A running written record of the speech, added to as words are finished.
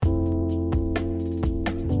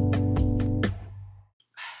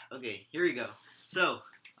Here we go. So,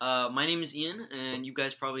 my name is Ian, and you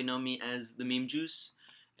guys probably know me as the Meme Juice.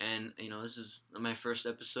 And this is my first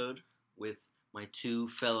episode with my two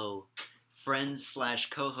fellow friends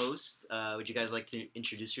slash co-hosts. Would you guys like to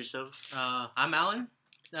introduce yourselves? I'm Alan,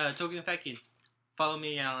 Token Fat Kid. Follow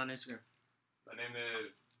me on Instagram. My name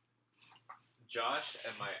is Josh,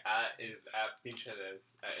 and my @ is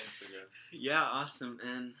 @Pinchedes at Instagram. Yeah, awesome.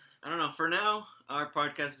 And I don't know. For now, our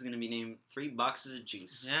podcast is going to be named 3 Boxes of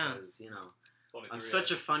Juice. Yeah. Because, I'm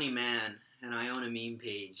such a funny man, and I own a meme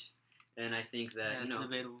page. And I think that, That's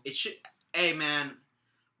debatable. it should... Hey, man,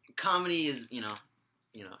 comedy is,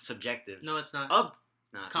 subjective. No, it's not.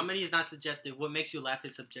 Nah, Comedy is not subjective. What makes you laugh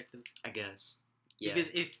is subjective. I guess. Yeah.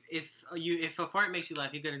 Because if a fart makes you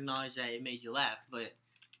laugh, you can acknowledge that it made you laugh, but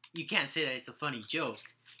you can't say that it's a funny joke.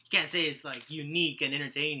 You can't say it's like unique and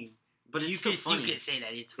entertaining. But it's still funny. You can say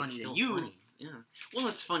that it's funny still to you. Funny. Yeah. Well,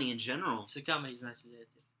 it's funny in general. So comedy's not subjective.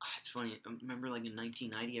 It's funny. I remember, like, in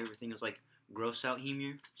 1990, everything was, like, gross out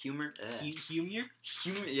humor. Humor?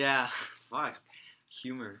 Humor? Yeah. Fuck.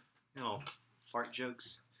 Humor. Fart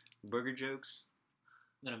jokes. Burger jokes.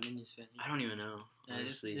 I'm not a Minions fan. I don't even know. Yeah,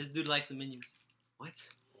 honestly. This dude likes the Minions. What?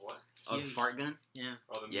 What? The fart gun? Yeah.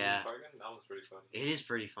 Oh, the Yeah. fart gun? That was pretty funny. It is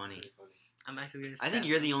pretty funny. I'm actually gonna. I think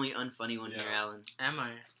you're the only unfunny one here, Yeah. Alan. Am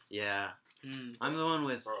I? Yeah. Mm. I'm the one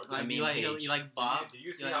with Bro, I mean, you like Bob? Do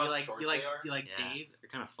you see you how like, short you like, they are? You like Yeah. Dave? They're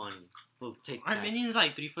kind of funny. Little tic Are tac. Minions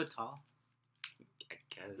like 3 foot tall? I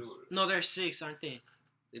guess. Dude. No, they're 6, aren't they?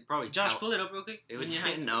 They'd probably Josh, pull it up real quick. It would When you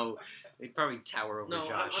have- no. They'd probably tower over No,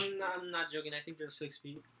 Josh. I'm not joking. I think they're 6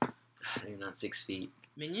 feet. They're not 6 feet.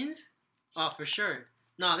 Minions? Oh, for sure.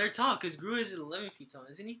 No, they're tall because Gru is 11 feet tall,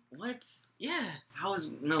 isn't he? What? Yeah. How is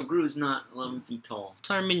Gru's not 11 feet tall?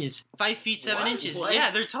 Tall are Minions. 5 feet 7 What? inches. What?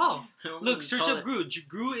 Yeah, they're tall. How Look, is he search tall? up Gru.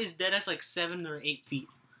 Gru is dead as like 7 or 8 feet.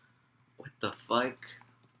 What the fuck?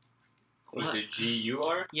 Was it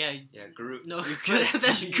GUR? Yeah. Yeah, Gru. No, You put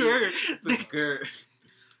that's G- Gur. Put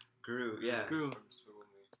Gru, yeah. Gru.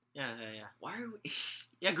 Yeah. Why are we?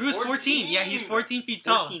 Yeah, Gru's 14. 14. Yeah, he's 14 feet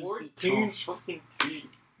tall. 14. 14 fucking feet.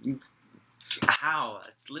 How?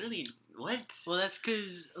 It's literally what? Well, that's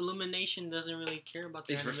because Illumination doesn't really care about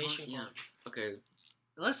the It's for animation. fun, yeah. quality. Okay.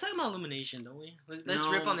 Let's talk about Illumination, don't we? Let's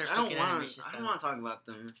No, rip on their I don't fucking want. animation I style. don't want to talk about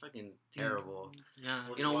them. They're fucking terrible. Yeah.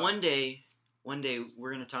 Why? One day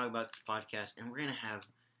we're gonna talk about this podcast, and we're gonna have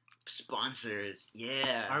sponsors.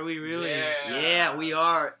 Yeah. Are we really? Yeah, we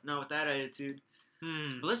are. No, with that attitude.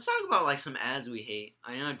 Hmm. But let's talk about like some ads we hate.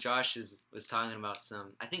 I know Josh was talking about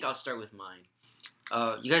some. I think I'll start with mine.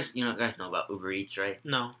 You guys know about Uber Eats, right?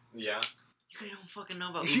 No. Yeah. You guys don't fucking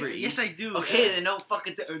know about Uber Eats. Yes, I do. Okay, then don't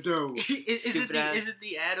fucking no. Is it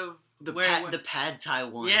the ad of The where- the pad thai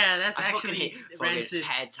one? Yeah, that's I fucking actually hate fucking rancid.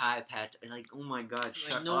 pad thai. Like, oh my god, Like,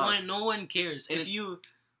 shut no up. one cares. And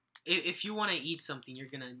If you want to eat something, you're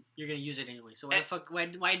gonna use it anyway. So why Eh, the fuck?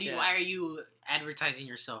 Why yeah. are you advertising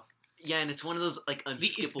yourself? Yeah, and it's one of those like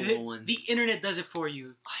unskippable the ones. The internet does it for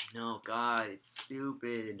you. I know, God, it's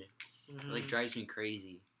stupid. It like Mhm. drives me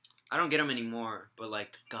crazy. I don't get them anymore, but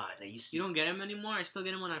like, God, I used to. You don't get them anymore. I still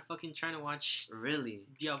get them when I'm fucking trying to watch Really?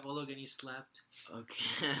 Diavolo getting slapped.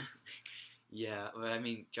 Okay. Yeah, but I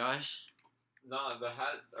mean, Josh. No, the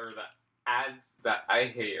ads that I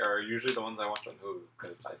hate are usually the ones I watch on Hulu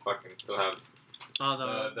because I fucking still have Oh,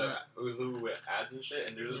 the Hulu with ads and shit.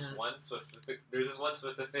 And there's this Yeah. one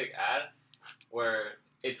specific ad where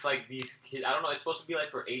it's like these kids. I don't know. It's supposed to be like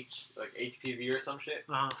for HPV or some shit.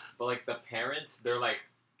 But like the parents, they're like,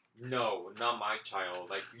 no, not my child.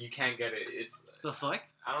 Like you can't get it. It's the fuck?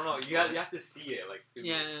 I don't know. You have to see it like to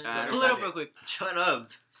Yeah. I Pull it up understand real quick. Shut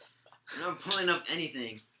up. I'm not pulling up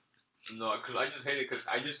anything. No, because I just hate it because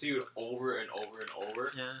I just see it over and over and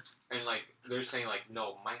over. Yeah. And like they're saying like,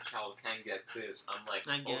 no, my child can't get this. I'm like,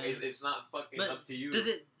 I get it. it's not fucking But up to you. Does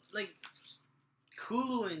it like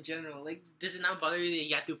Hulu in general? Like, does it not bother you that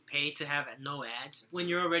you have to pay to have no ads when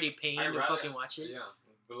you're already paying I'd to rather- fucking watch it? Yeah,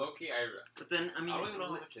 but low key, But then, I mean, I don't even know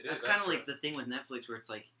how much it is. that's kind of like the thing with Netflix where it's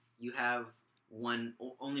like you have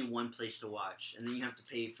only one place to watch, and then you have to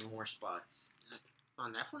pay for more spots.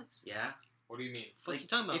 On Netflix? Yeah. What do you mean? What Like, you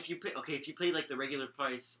talking about? If you pay like the regular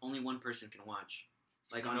price, only one person can watch.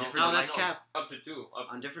 Like on No, different no, that's devices. cap. Up to 2.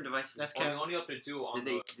 On different devices. That's only, cap. only up to 2 on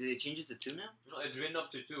Did the. they change it to 2 now? No, it's been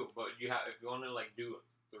up to 2, but you have if you want to like do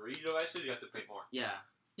 3 devices, you have to pay more. Yeah.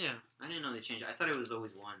 Yeah. I didn't know they changed it. I thought it was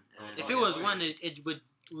always one. And then- If Oh, it yeah, was oh, one, yeah. it would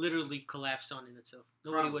literally collapse on in itself.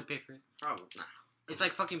 Nobody Probably. would pay for it. Probably. Nah. It's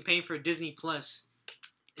like fucking paying for Disney Plus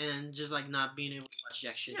and just like not being able to watch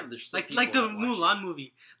jack shit. Yeah, but there's still Like people the that watch Mulan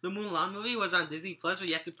movie. The Mulan movie was on Disney Plus, but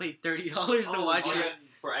you had to pay $30 to watch oh, it. yeah.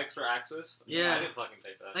 for extra access. Yeah. I didn't fucking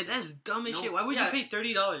pay for that. Like that's dumb as No, shit. Why would yeah. you pay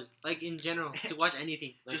 $30 like in general to watch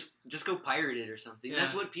anything? Like, Just go pirate it or something. Yeah.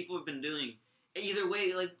 That's what people have been doing. Either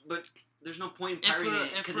way, like, but there's no point in And pirating for-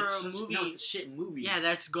 it and because for it's a such, movie- no, it's a shit movie. yeah,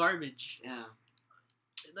 that's garbage. Yeah.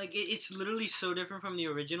 Like it's literally so different from the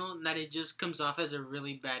original that it just comes off as a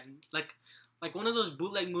really bad like one of those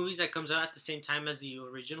bootleg movies that comes out at the same time as the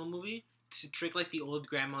original movie to trick like the old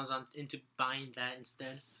grandmas into buying that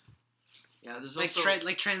instead. Yeah, there's Like also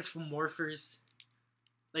like Transmorphers.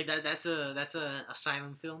 Like that's a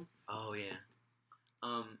silent film. oh yeah.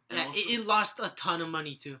 And Yeah, also, it lost a ton of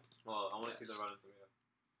money too. Well, I want to see the Rotten Tomatoes.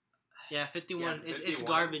 Yeah, 51. Yeah, It's 51,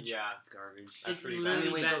 garbage. Yeah, it's garbage. that's It's pretty literally bad.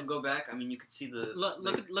 Anyway, bad. go back. I mean, you could see the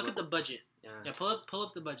Look at the budget. yeah. Yeah, pull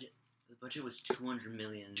up the budget. The budget was 200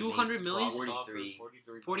 million. 200 million? 43.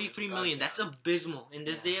 43 million. That's abysmal in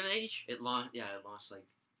this Yeah. day of age. It lost. Yeah, it lost like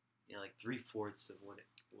 3/4 of what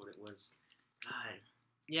it was. God.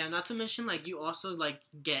 Yeah, not to mention like you also like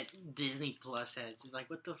get Disney Plus ads. It's like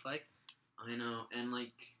what the fuck? I know, and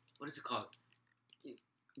like, what is it called?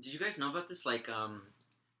 Did you guys know about this? Like,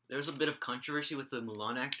 there was a bit of controversy with the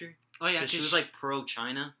Mulan actor. Oh yeah, 'Cause she was like pro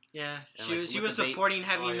China. yeah, and, she like, was with the supporting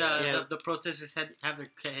having Oh, yeah. Yeah. the protesters have their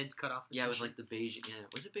heads cut off. or Yeah, some it was shit. like the Beijing. Yeah,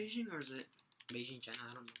 was it Beijing or is it? Beijing, China.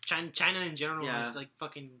 I don't know. China in general Yeah. is like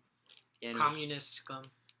fucking Yeah, and it was- communist scum.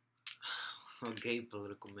 Oh, gay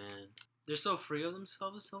political man. They're so free of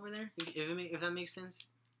themselves over there. If that makes sense.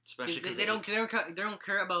 'Cause Especially because they don't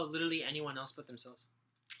care about literally anyone else but themselves.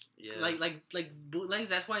 Yeah. Like bootlegs.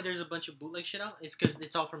 That's why there's a bunch of bootleg shit out. It's because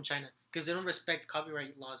it's all from China. Because they don't respect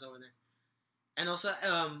copyright laws over there. And also,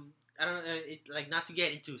 I don't know. Like not to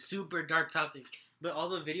get into a super dark topic, but all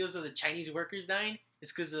the videos of the Chinese workers dying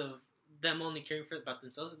is because of them only caring about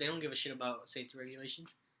themselves. They don't give a shit about safety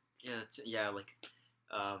regulations. yeah,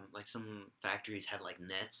 like some factories had like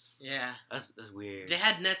nets. Yeah, That's weird. they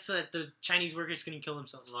had nets so that the Chinese workers couldn't kill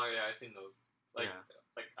themselves. Oh yeah, I seen those. Like, Yeah.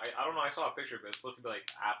 like I don't know. I saw a picture, but it's supposed to be like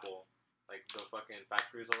Apple, like the fucking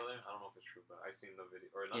factories over there. I don't know if it's true, but I seen the video.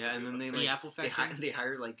 Or not Yeah, the and video, then but- they, The like, Apple they factory.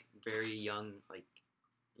 hire like very young like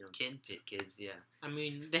Kids. kids. Yeah. I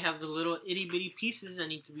mean, they have the little itty bitty pieces that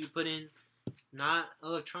need to be put in, not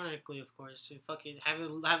electronically, of course. To fucking have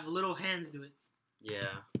little hands do it.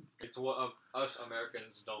 Yeah. It's what us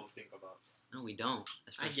Americans don't think about. No, we don't. I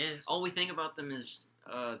Especially- guess All we think about them is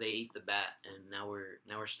they ate the bat and now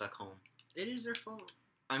we're stuck home. it is their fault.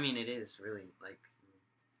 I mean, it is really like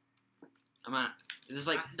I'm not. It's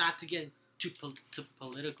like Not to get too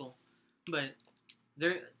political, but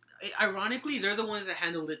ironically they're the ones that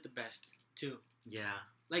handled it the best too. yeah.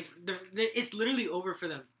 Like it's literally over for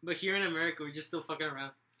them. But here in America, we're just still fucking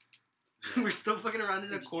around. Yeah. We're still fucking around in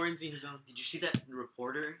the quarantine zone. Did you see that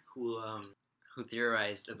reporter who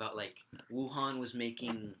theorized about like Wuhan was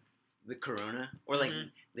making the corona or like Mhm.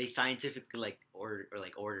 they scientifically like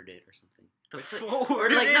ordered it or something. It's like, Or or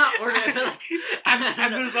like not ordered it, but, like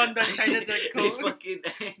Amazon.China.com. They fucking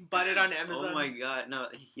Bought it on Amazon. Oh my god, no,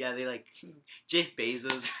 yeah, they like Jeff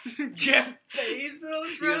Bezos. Jeff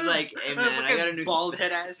Bezos. He was like, "Hey man, I got a new bald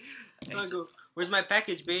spec." head ass. I I said, go, where's my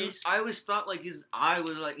package, Dude, Bez? I always thought like his eye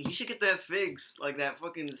was like he should get that fixed, like that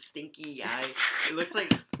fucking stinky eye. It looks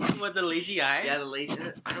like What, the lazy eye? yeah, the lazy.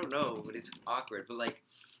 I don't know, but it's awkward. But like,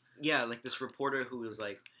 yeah, like this reporter who was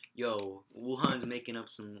like, "Yo, Wuhan's making up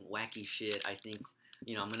some wacky shit. I think,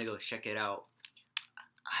 I'm gonna go check it out."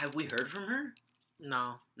 Have we heard from her?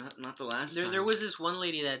 No. Not the last time. There was this one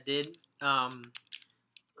lady that did.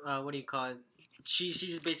 What do you call it?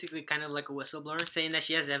 She's basically kind of like a whistleblower, saying that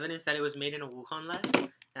she has evidence that it was made in a Wuhan lab.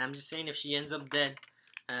 And I'm just saying, if she ends up dead,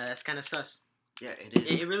 that's kind of sus. Yeah, it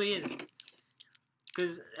is. It really is.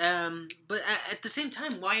 Cause but at the same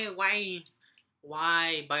time,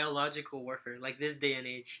 why biological warfare like this day and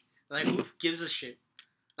age? Like who gives a shit?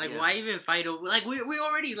 Like Yeah. why even fight over? Like we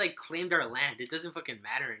already like claimed our land. It doesn't fucking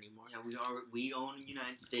matter anymore. Yeah, we own the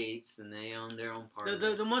United States, and they own their own part.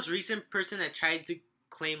 The most recent person that tried to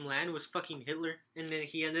claim land was fucking Hitler, and then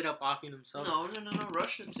he ended up offing himself. No,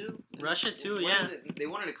 Russia too. Russia too, When yeah. They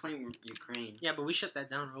wanted to claim Ukraine. Yeah, but we shut that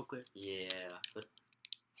down real quick. Yeah, but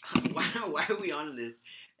why are we on this?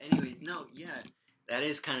 Anyways, no, yeah, that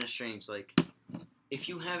is kind of strange. Like, if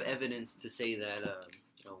you have evidence to say that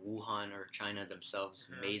Wuhan or China themselves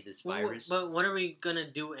made this virus, But what are we gonna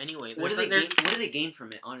do anyway? what do they gain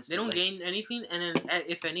from it? Honestly, They don't like, gain anything, and then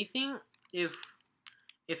if anything,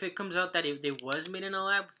 if it comes out that it was made in a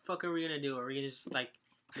lab, fuck are we gonna do? Are we gonna just be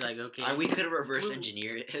like okay? We could reverse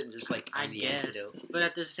engineer it and just like I find the guess. antidote. But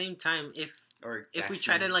at the same time, if we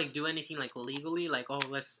try to like do anything like legally, like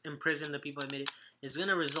let's imprison the people that made it, it's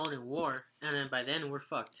gonna result in war, and then by then we're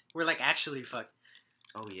fucked. We're like actually fucked.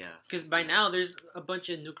 Oh yeah. Because by now there's a bunch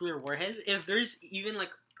of nuclear warheads. If there's even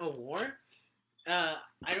like a war, I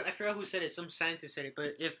forgot who said it. Some scientist said it.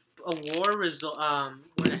 But if a war were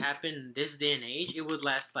to happen this day and age, it would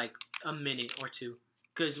last like a minute or two.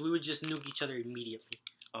 Because we would just nuke each other immediately.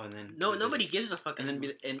 Oh, and then nobody gives a fuck. And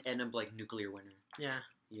then end up like nuclear winter. Yeah.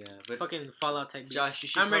 Yeah, but fucking Fallout type. Josh, you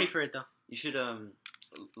should. I'm ready for it though. You should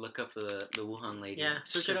look up the Wuhan lady. Yeah,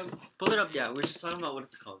 search it up. Pull it up. Yeah, we're just talking about what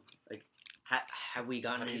it's called. Like, have we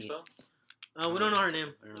gotten any? We don't know her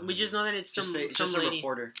name. We just know that it's some lady. A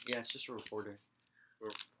reporter. Yeah, it's just a reporter.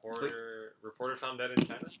 Reporter found dead in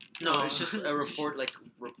China? No, it's just a reporter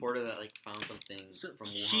that like found something from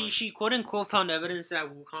Wuhan. She quote unquote found evidence that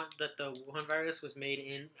the Wuhan virus was made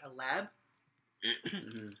in a lab.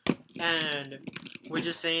 And we're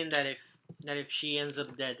just saying that if she ends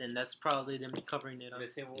up dead, then that's probably them covering it up.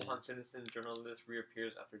 Missing Wuhan citizen journalist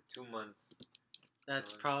reappears after 2 months.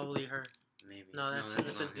 That's probably her. Maybe. No, that's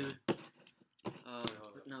a dude.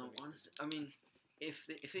 No, honestly, I mean, if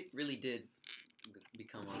it really did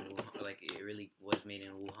become on Wuhan, like it really was made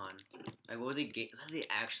in Wuhan, like what did they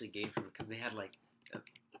actually gain from it? Because they had like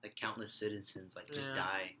countless citizens like just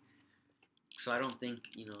die. So I don't think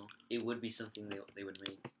it would be something they would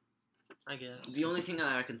make. I guess. The only thing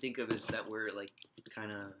that I can think of is that we're like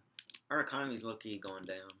kind of our economy's low-key going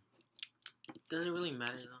down. Doesn't really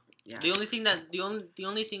matter though. Yeah. The only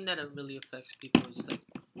thing that it really affects people is like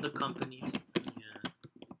the companies. Yeah.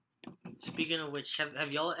 Speaking of which,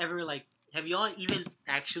 have y'all even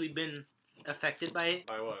actually been affected by it?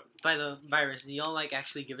 By what? By the virus. Do y'all like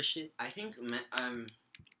actually give a shit? I think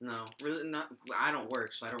no, really not. I don't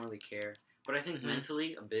work, so I don't really care. But I think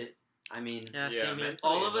mentally a bit. I mean, same here.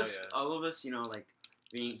 all of us, like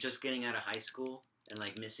just getting out of high school and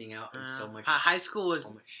like missing out on so much. High school was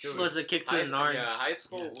a kick to the nards. Yeah, high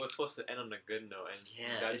school was supposed to end on a good note,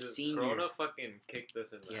 and Corona fucking kicked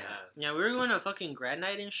us in the ass. Yeah, we were going to fucking grad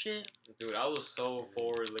night and shit. Dude, I was so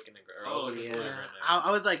forward looking at grad night.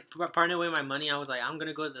 I was like parting away my money. I was like, I'm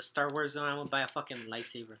gonna go to the Star Wars zone. I'm gonna buy a fucking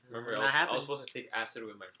lightsaber. Remember, I was supposed to take acid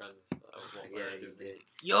with my friends.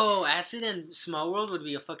 Yo, acid in Small World would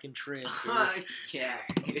be a fucking trip. Yeah.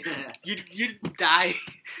 You'd die.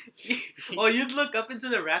 You'd look up into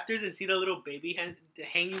the rafters and see the little baby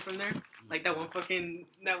hanging from there, like that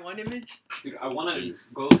one image. Dude, I want to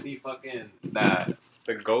go see fucking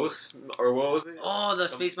the ghost, or what was it? Oh, the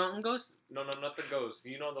Space Mountain ghost? No, not the ghost.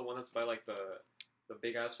 You know the one that's by like the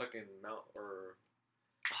big ass fucking mount or.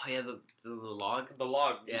 Oh yeah, the log. The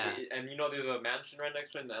log. Yeah. And there's a mansion right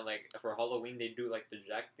next to it, and like for Halloween they do like the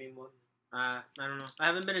Jack theme one. I don't know. I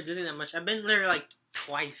haven't been to Disney that much. I've been there like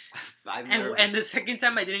twice. And the second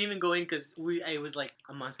time I didn't even go in because it was like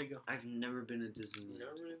a month ago. I've never been to Disney.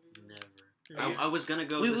 Never. I was gonna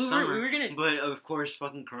go this summer, but of course,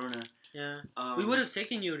 fucking Corona. Yeah. We would have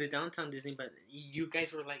taken you to downtown Disney, but you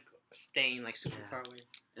guys were like staying like super far away.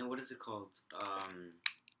 And what is it called?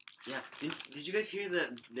 Yeah. Did you guys hear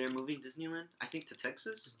that they're moving Disneyland? I think to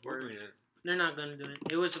Texas. Or they're not gonna do it.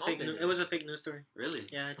 It was a fake. It was a fake news story. Really?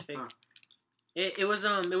 Yeah, it's fake. Huh. It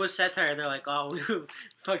was satire. They're like, oh,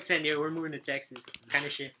 fuck San Diego, we're moving to Texas, kind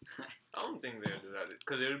of shit. I don't think they'd do that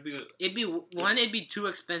because it'd be too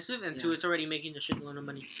expensive, and two, it's already making a shitload of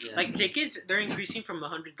money. Yeah. Like tickets, they're increasing from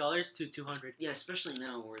 $100 to $200. Yeah, especially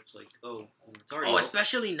now where it's like, it's already.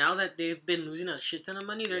 Especially now that they've been losing a shit ton of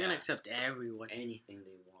money, they're gonna accept everyone. Anything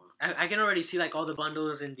they want. I can already see like all the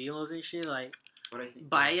bundles and deals and shit. Like, but I think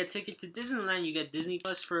buy a ticket to Disneyland, you get Disney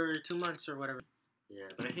Plus for 2 months or whatever. Yeah,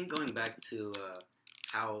 but I think going back to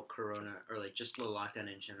how Corona or like just the lockdown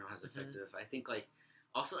in general has affected us, I think like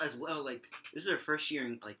also as well like this is our first year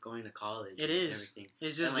in like going to college. It is. Everything.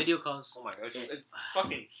 It's just video calls. Oh my gosh, it's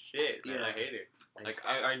fucking shit, man. I hate it. Like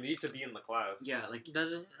I need to be in the class. Yeah, like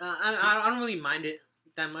doesn't. I don't really mind it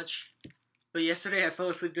that much. But yesterday I fell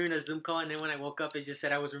asleep during a Zoom call, and then when I woke up, it just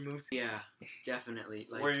said I was removed. Yeah, definitely.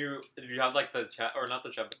 Like, did you have like the chat or not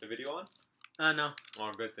the chat, but the video on? No.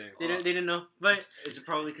 Oh, good thing. They didn't know. But is it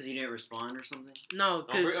probably because you didn't respond or something? No,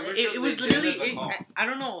 because it was literally. I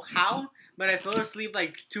don't know how, but I fell asleep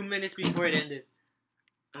like 2 minutes before it ended.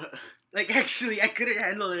 Like actually, I couldn't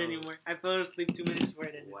handle it anymore. I fell asleep 2 minutes before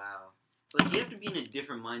it ended. Wow. Like you have to be in a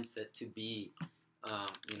different mindset to be,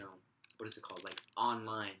 what is it called? Like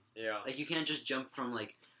online. Yeah. Like you can't just jump from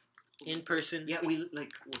like in person. Yeah,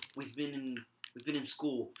 we've been in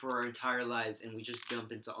school for our entire lives, and we just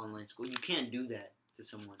jump into online school. You can't do that to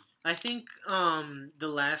someone. I think the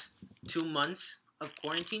last 2 months of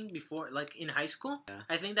quarantine before, like in high school,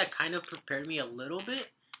 I think that kind of prepared me a little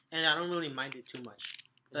bit, and I don't really mind it too much.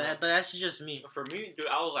 But that's just me. For me, dude,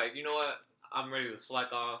 I was like, you know what? I'm ready to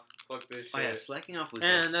slack off. Fuck this shit. Oh yeah, slacking off was.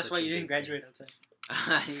 And that's why you didn't graduate on time.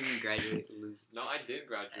 I didn't graduate. Loser. No, I did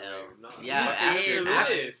graduate. No. Yeah, Mr.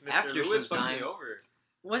 Lewis after Lewis some fucked time. me over.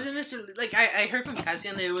 Wasn't Mr. Like I heard from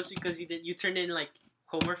Cassian that it was because you turned in like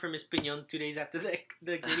homework from Miss Pignon 2 days after the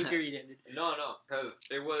grading period ended. No, because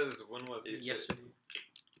it was when was it? Yesterday.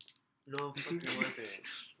 No, fucking wasn't. It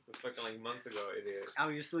was fucking like months ago, idiot.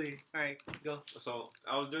 Obviously. All right, go. So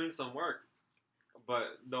I was doing some work,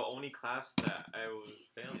 but the only class that I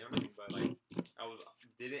was failing, but like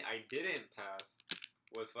I didn't pass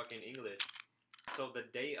was fucking English. So the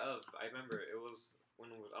day of, I remember it was when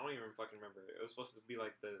it was, I don't even fucking remember. It was supposed to be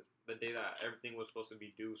like the day that everything was supposed to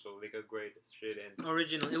be due, so they could grade shit in.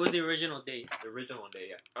 It was the original date. The original day,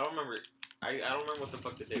 yeah. I don't remember. I don't remember what the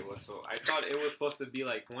fuck the date was. So I thought it was supposed to be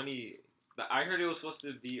like 20. I heard it was supposed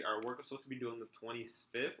to be our work was supposed to be due on the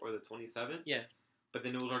 25th or the 27th. Yeah. But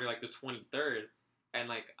then it was already like the 23rd,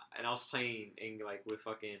 and I was playing like with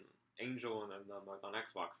fucking Angel and like on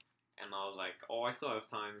Xbox, and I was like, oh, I still have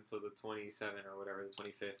time until the 27th or whatever, the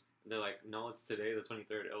 25th. And they're like, no, it's today, the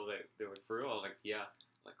 23rd. I was like, they were for real. I was like, yeah.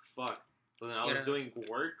 Like fuck. So then I was doing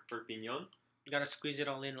work for Pignon. You gotta squeeze it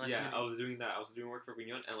all in last minute. I was doing that. I was doing work for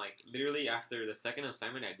Pignon, and like literally after the second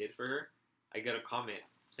assignment I did for her, I get a comment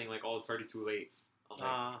saying like, "Oh, it's already too late." I was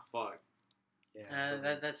like, "Fuck."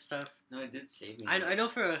 Yeah. That's tough. No, it did save me. I know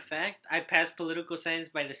for a fact I passed political science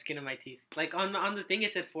by the skin of my teeth. Like on the thing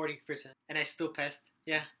it said 40%, and I still passed.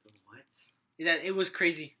 Yeah. What? That it was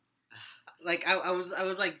crazy. Like I was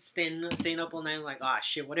like staying up all night like, ah,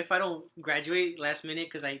 shit, what if I don't graduate last minute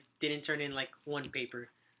because I didn't turn in like one paper.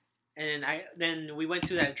 And then we went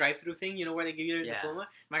to that drive-through thing, you know, where they give you your diploma.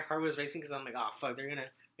 My heart was racing because I'm like, oh fuck, they're gonna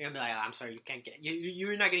be like, oh, I'm sorry, you can't get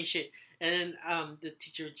you're not getting shit. And then the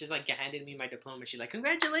teacher just like handed me my diploma. She's like,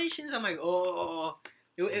 congratulations. I'm like, oh,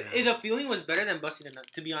 the feeling was better than busting it up,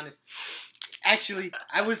 to be honest. Actually,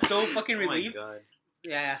 I was so fucking relieved. Oh my god.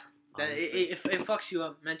 Yeah, that it fucks you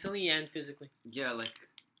up mentally and physically. Yeah, like.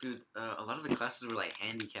 Dude, a lot of the classes were like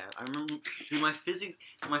handicapped. I remember, dude, my physics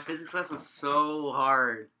class was so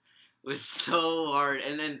hard. It was so hard,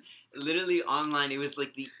 and then literally online, it was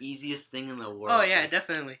like the easiest thing in the world. Oh yeah,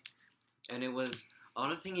 definitely. And it was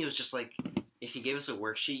another thing. It was just like if he gave us a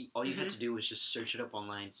worksheet, all you had to do was just search it up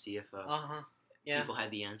online, see if people had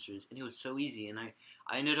the answers, and it was so easy. And I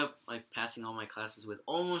ended up like passing all my classes with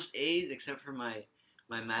almost A's, except for my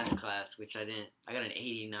math class, which I didn't. I got an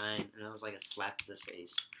 89, and that was like a slap to the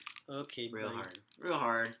face. Okay, real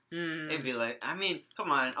hard. Mm-hmm. It'd be like, I mean,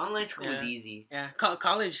 come on, online school is easy. Yeah,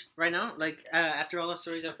 college right now, like after all the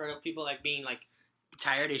stories I've heard of people like being like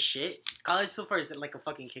tired as shit, college so far is like a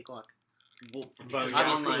fucking cakewalk. Well, but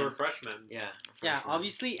obviously we're freshmen. Yeah. Yeah,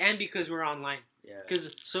 obviously, and because we're online. Yeah.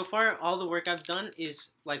 Because so far all the work I've done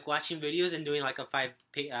is like watching videos and doing like a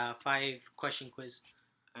 5 question quiz.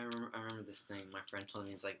 I remember this thing. My friend told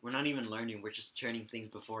me, he's like, we're not even learning. We're just turning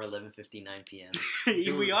things before 11:59 p.m.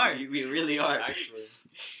 We are. We really are. Actually.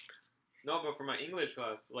 No, but for my English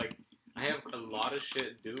class, like, I have a lot of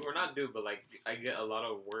shit due, or not due, but like, I get a lot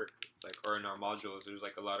of work, like, or in our modules, there's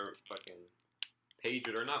like a lot of fucking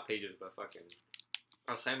pages, or not pages, but fucking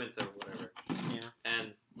assignments or whatever. Yeah.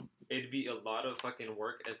 And it'd be a lot of fucking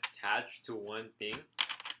work attached to one thing.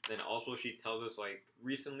 Then also she tells us, like,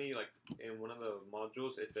 recently, like, in one of the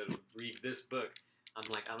modules, it said, read this book. I'm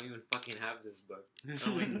like, I don't even fucking have this book.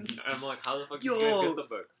 I'm like, how the fuck did you guys get the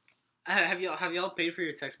book? Have y'all paid for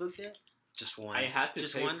your textbooks yet? Just one. I had to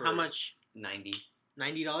just pay one. for How much? $90.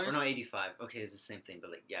 $90? Or no, 85. Okay, it's the same thing, but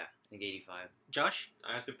like, yeah, I think 85. Josh?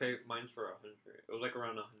 I have to pay mine for 100. It was like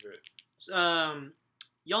around 100.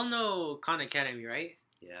 Y'all know Khan Academy, right?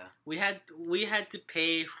 Yeah. We had to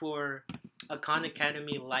pay for a Khan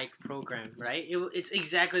Academy like program, right? It's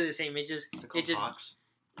exactly the same. Hawks?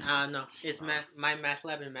 No, it's my math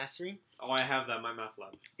lab and mastering. Oh, I have that. My math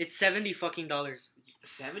labs. It's $70 fucking. $70?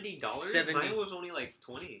 $70. Mine was only like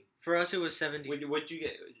 20. For us, it was 70. What'd you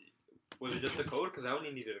get? Was it just a code? Because I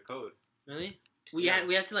only needed a code. Really? We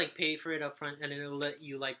had to like pay for it up front, and then it'll let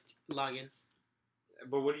you like log in.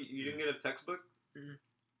 But what you didn't get a textbook? Mm-hmm.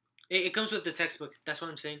 It comes with the textbook. That's what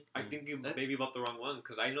I'm saying. I think you maybe bought the wrong one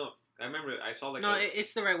because I remember I saw like. No,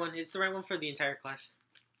 it's the right one. It's the right one for the entire class.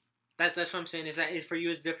 That's what I'm saying. Is that for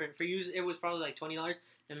you it's different. For you it was probably like $20,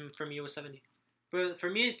 and for me it was $70. But for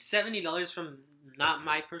me it's $70 from not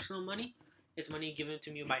my personal money. It's money given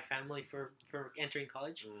to me by family for entering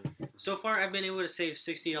college. Mm. So far I've been able to save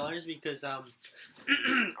 $60 because I'm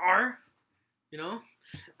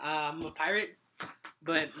a pirate.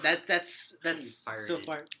 But that's so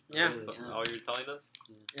far. Yeah. Oh, you're telling us?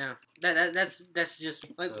 Yeah. That's just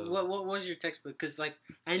like what was your textbook? Because like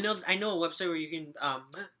I know a website where you can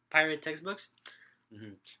pirate textbooks.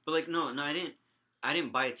 Mm-hmm. But like no, I didn't. I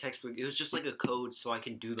didn't buy a textbook. It was just like a code so I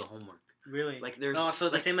can do the homework. Really? Like there's so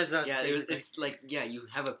the same as us. Yeah, it's like you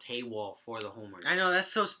have a paywall for the homework. I know,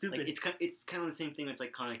 that's so stupid. Like it's kind of the same thing. It's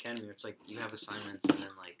like Khan Academy. It's like you have assignments and then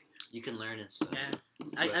like you can learn and stuff.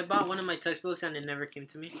 Yeah, I bought one of my textbooks and it never came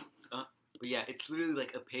to me. But yeah, it's literally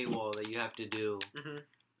like a paywall that you have to do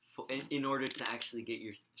in order to actually get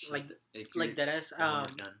your like deadass.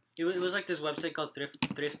 It was like this website called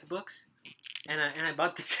Thrift Books, and I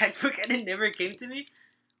bought the textbook and it never came to me.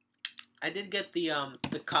 I did get the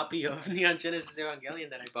copy of Neon Genesis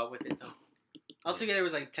Evangelion that I bought with it though. Altogether it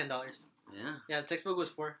was like $10. Yeah. Yeah, the textbook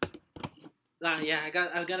was $4. Yeah, I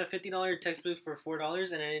got a $50 textbook for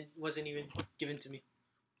 $4 and it wasn't even given to me.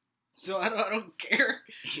 So I don't care.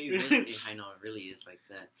 I know it really is like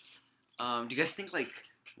that. Do you guys think like,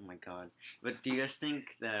 oh my god, but do you guys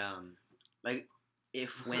think that like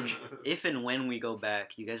if and when we go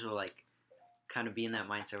back, you guys will like kind of be in that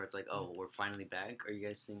mindset where it's like, oh, we're finally back, or you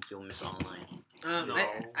guys think you'll miss online? No.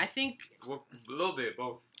 I think a little bit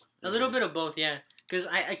both. A little bit of both, yeah. Because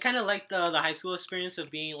I kind of like the high school experience of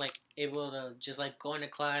being like able to just like go into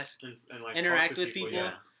class and like interact with people.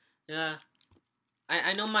 Yeah.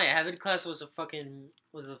 I know my Avid class was a fucking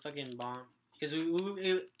bomb because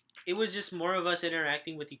it was just more of us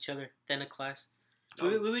interacting with each other than a class.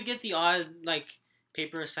 We would get the odd like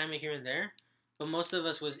paper assignment here and there, but most of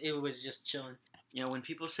us was just chilling. Yeah, when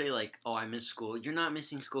people say like, "Oh, I miss school," you're not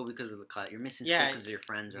missing school because of the class. You're missing school because of your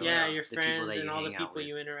friends. Or yeah, like, your friends and all the people with.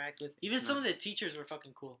 you interact with. Even some of the teachers were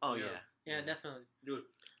fucking cool. Oh yeah. Yeah, definitely. Dude,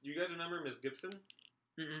 do you guys remember Miss Gibson?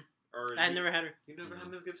 Mm-mm. Or I never had her. You never had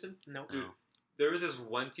Miss Gibson? No. Dude, there was this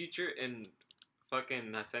one teacher in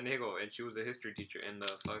fucking San Diego, and she was a history teacher, and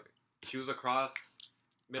she was across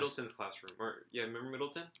Middleton's classroom. Or yeah, remember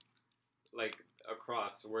Middleton? Like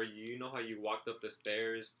across where you know how you walked up the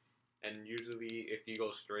stairs. And usually, if you go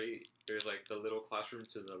straight, there's like the little classroom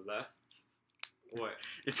to the left. What?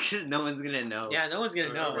 It's because no one's gonna know. Yeah, no one's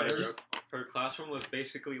gonna know. Her classroom was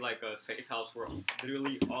basically like a safe house where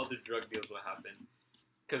literally all the drug deals would happen.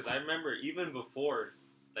 Because I remember even before,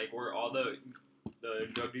 like where all the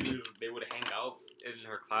drug dealers they would hang out in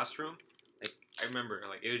her classroom. Like I remember,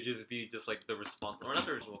 like it would just be just like the responsible, or not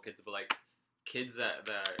the responsible kids, but like kids that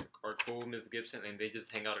are cool with Ms. Gibson, and they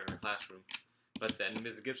just hang out in her classroom. But then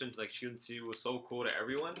Ms. Gibson, like, she was so cool to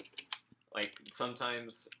everyone. Like,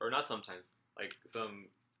 sometimes, or not sometimes, like, some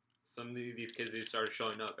of these kids, they started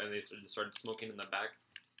showing up, and they started smoking in the back.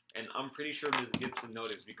 And I'm pretty sure Ms. Gibson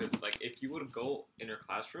noticed, because, like, if you would go in her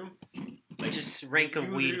classroom, like... Just reek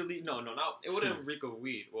of weed. It wouldn't reek of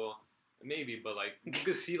weed. Well, maybe, but, like, you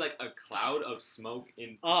could see, like, a cloud of smoke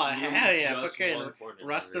in... Oh, hell yeah, fucking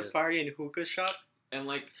Rastafarian hookah shop. And,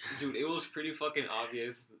 like, dude, it was pretty fucking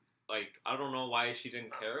obvious. Like, I don't know why she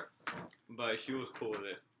didn't care, but she was cool with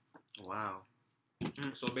it. Wow.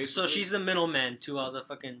 So basically... So she's the middleman to all the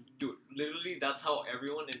fucking... Dude, literally, that's how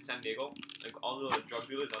everyone in San Diego, like, all the drug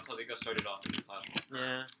dealers, that's how they got started off in the class.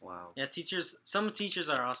 Yeah. Wow. Yeah, some teachers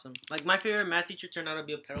are awesome. Like, my favorite math teacher turned out to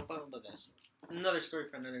be a pedophile, but that's another story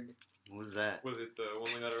for another day. What was that? Was it the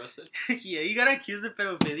one that got arrested? Yeah, you got accused of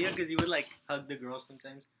pedophilia because he would, like, hug the girls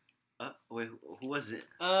sometimes. Wait, who was it?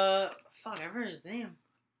 Fuck, I forgot his name.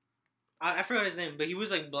 I forgot his name, but he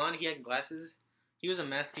was like blonde. He had glasses. He was a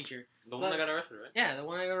math teacher. The one that got arrested, right? Yeah, the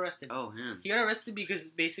one that got arrested. Oh, him. He got arrested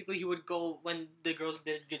because basically he would go when the girls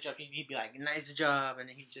did a good job. He'd be like, "Nice job," and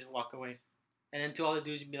then he'd just walk away. And then to all the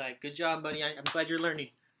dudes, he'd be like, "Good job, buddy. I'm glad you're learning."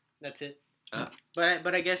 That's it.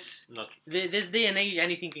 But I guess this day and age,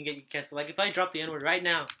 anything can get you canceled. Like if I drop the N-word right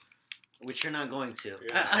now. Which you're not going to.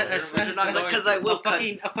 Because I will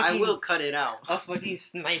cut it out. A fucking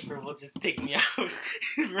sniper will just take me out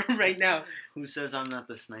right now. Who says I'm not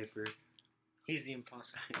the sniper? He's the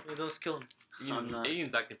imposter. Let's kill him.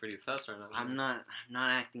 Ian's acting pretty sus right now. I'm not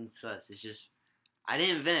acting sus. It's just I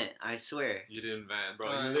didn't vent. I swear. You didn't vent,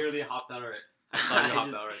 bro. You literally hopped out right. I saw you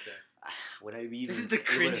hopped out right there. Would I be? This is the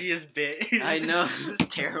cringiest bit. I know. This is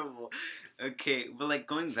terrible. Okay, but like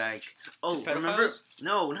going back. Oh, remember?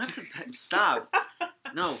 No, not to stop.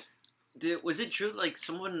 No, was it true? Like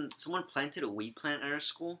someone planted a weed plant at our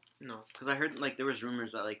school? No, because I heard like there was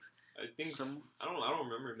rumors that like I think I don't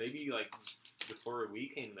remember. Maybe like before we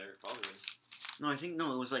came there, probably. No, I think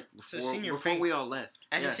no. It was like before we all left.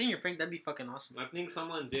 As a senior prank, that'd be fucking awesome. I think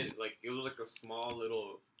someone did. Like it was like a small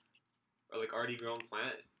little, like already grown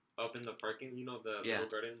plant. Up in the parking, you know, the little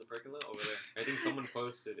garden in the parking lot over there. I think someone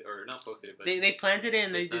posted it, or not posted it, but they planted it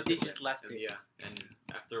and they just left it. Yeah, and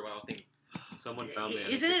after a while, I think someone found it.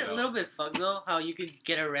 Isn't it a little bit fucked though? How you could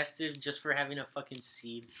get arrested just for having a fucking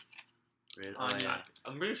seed? Really?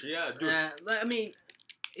 I'm pretty sure, yeah, dude. I mean,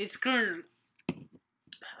 it's kind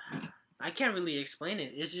of. I can't really explain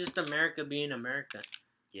it. It's just America being America.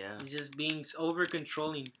 Yeah. It's just being over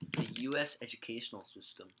controlling. The U.S. educational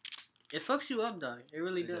system. It fucks you up, dog. It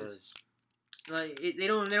really does. Like they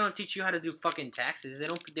don't teach you how to do fucking taxes.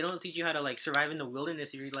 They don't teach you how to like survive in the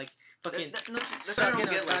wilderness. You're like fucking. That's what I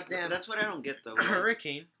don't get. Like, that's what I don't get though.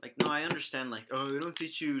 Hurricane. Like no, I understand. Like they don't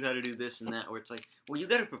teach you how to do this and that. Or it's like, well, you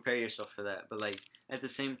got to prepare yourself for that. But like at the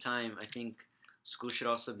same time, I think school should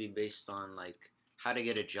also be based on like how to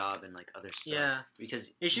get a job and like other stuff. Yeah.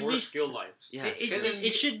 Because it should more be skill life. Yeah.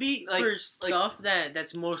 It should be like, for stuff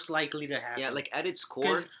that's most likely to happen. Yeah, like at its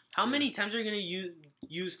core. How many times are you gonna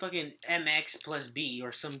use fucking mx plus b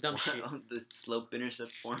or some dumb shit? The slope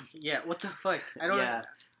intercept form. Yeah, what the fuck? I don't. Yeah,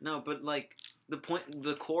 no, but like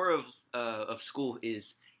the core of school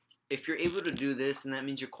is if you're able to do this, then that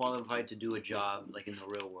means you're qualified to do a job like in the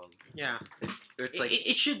real world. Yeah, it's like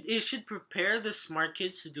it should prepare the smart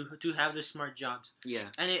kids to have the smart jobs. Yeah,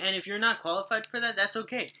 and if you're not qualified for that, that's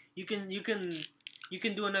okay. You can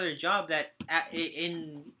do another job that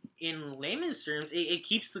in layman's terms it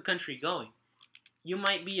keeps the country going. You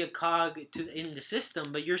might be a cog in the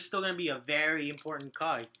system, but you're still going to be a very important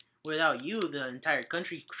cog. Without you, the entire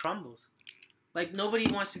country crumbles. Like, nobody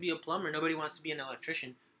wants to be a plumber. Nobody wants to be an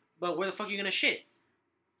electrician. But where the fuck are you going to shit?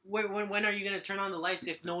 When are you going to turn on the lights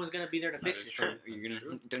if no one's going to be there to fix it?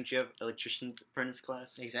 Don't you have electrician's apprentice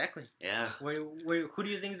class? Exactly. Yeah. Who do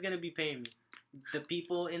you think is going to be paying me? The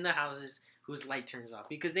people in the houses whose light turns off.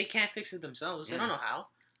 Because they can't fix it themselves. Yeah. They don't know how.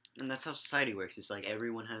 And that's how society works. It's like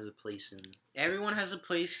everyone has a place in. Everyone has a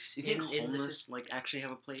place. Do you think homeless like actually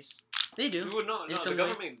have a place? They do. No, the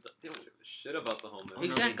government they don't give a shit about the homeless.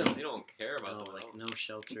 Exactly. They don't care about them. Like no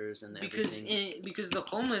shelters and everything. Because the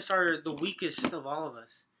homeless are the weakest of all of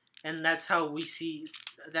us, and that's how we see.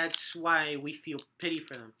 That's why we feel pity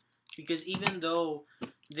for them. Because even though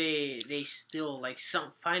they still like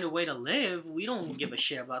find a way to live, we don't give a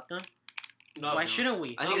shit about them. Why shouldn't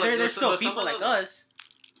we? I think they're still people like us.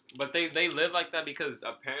 But they live like that because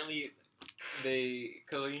apparently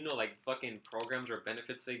because you know like fucking programs or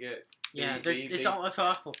benefits they get. It's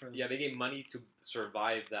awful for them. Yeah, they get money to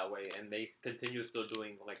survive that way, and they continue still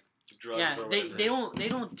doing like drugs. Yeah, they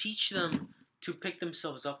don't teach them to pick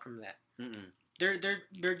themselves up from that. Mm-mm.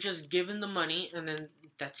 They're just given the money and then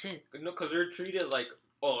that's it. No, because they're treated like,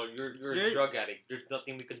 oh, you're a drug addict. There's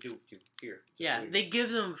nothing we can do with you here. Yeah, they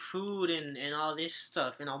give them food and all this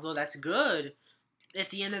stuff, and although that's good, at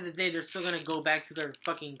the end of the day, they're still gonna go back to their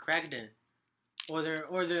fucking crack den, or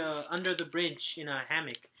they're under the bridge in a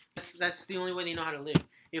hammock. That's the only way they know how to live.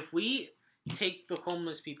 If we take the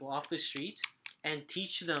homeless people off the streets and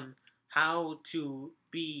teach them how to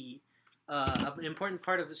be an important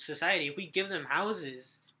part of society, if we give them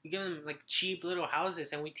houses, we give them like cheap little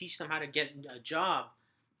houses, and we teach them how to get a job,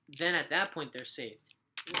 then at that point they're saved.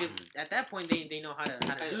 Because at that point they know how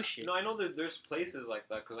to do shit. No, I know that there's places like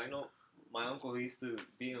that because I know. My uncle used to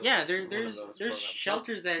be. There's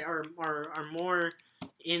shelters that are more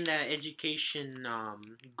in that education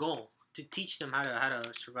goal to teach them how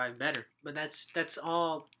to survive better. But that's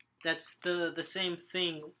all. That's the same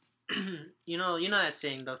thing. you know that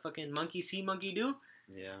saying, the fucking monkey see, monkey do.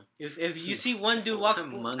 Yeah. If you see one dude walk,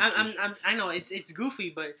 I know it's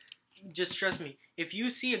goofy, but just trust me. If you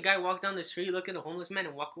see a guy walk down the street, look at a homeless man,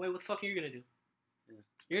 and walk away, what the fuck are you gonna do? Yeah.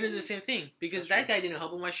 You're gonna do the same thing because that guy didn't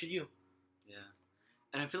help him. Why should you? Yeah,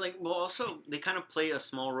 and I feel like, well, also, they kind of play a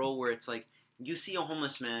small role where it's like, you see a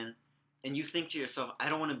homeless man, and you think to yourself, I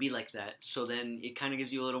don't want to be like that, so then it kind of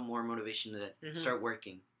gives you a little more motivation to start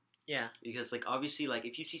working. Yeah. Because, like, obviously, like,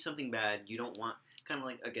 if you see something bad, you don't want, kind of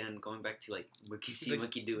like, again, going back to, like, monkey see,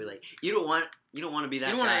 monkey do, like, you don't want to be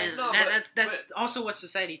that guy. No, that's also what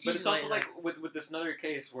society teaches. But it's also, like with this another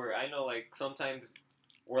case where I know, like, sometimes,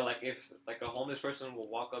 where, like, if, like, a homeless person will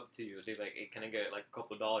walk up to you, they like, hey, can I get, like, a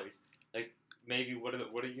couple $? Like, maybe what do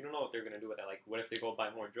you don't know what they're gonna do with that? Like, what if they go buy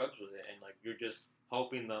more drugs with it, and like you're just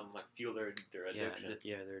helping them like fuel their addiction?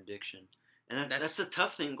 Their addiction. And that's a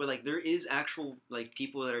tough thing. Where like there is actual like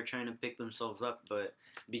people that are trying to pick themselves up, but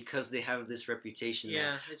because they have this reputation,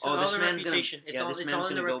 it's all the reputation. This man's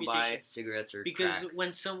gonna go buy cigarettes or because crack.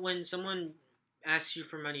 when someone asks you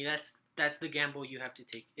for money, that's the gamble you have to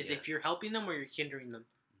take. Is if you're helping them or you're hindering them.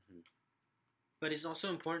 Mm-hmm. But it's also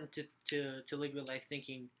important to live your life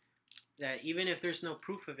thinking that even if there's no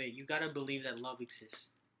proof of it, you gotta believe that love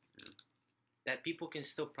exists. Yeah. That people can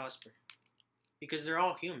still prosper. Because they're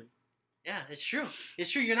all human. Yeah, it's true.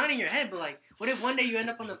 It's true. You're not in your head, but like, what if one day you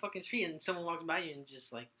end up on the fucking street and someone walks by you and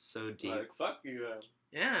just like... So deep. Like, fuck you.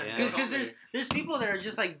 Yeah, because there's people that are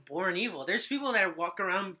just like born evil. There's people that walk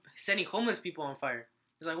around setting homeless people on fire.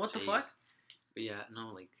 It's like, what the fuck? But yeah,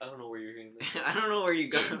 no, like I don't know where you're hearing that. I don't know where you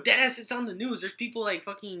got. Deadass, it's on the news. There's people like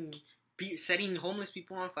fucking setting homeless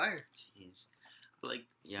people on fire. Jeez, but like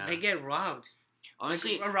yeah, They get robbed.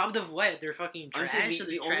 honestly, Like, robbed of what? They're fucking trash. honestly, or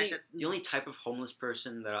the they trash only at- the only type of homeless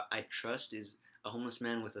person that I trust is a homeless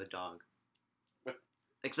man with a dog.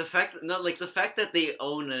 Like the fact that they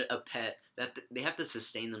own a pet, that they have to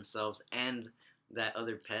sustain themselves and that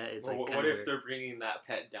other pet is Well, like what kinda if they're bringing that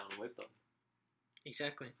pet down with them?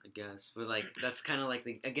 Exactly. I guess, but like that's kind of like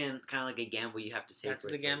a gamble you have to take. That's where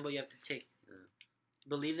the it's like- gamble you have to take. Yeah.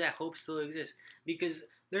 Believe that hope still exists. Because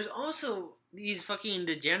there's also these fucking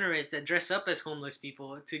degenerates that dress up as homeless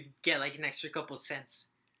people to get like an extra couple cents.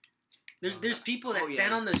 There's people that Oh,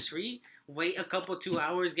 stand yeah. on the street, wait a couple 2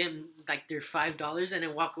 hours, get like their $5, and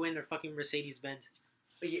then walk away in their fucking Mercedes Benz.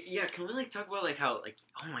 Yeah, can we like talk about like how like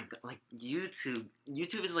oh my god, like YouTube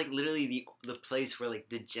is like literally the place where like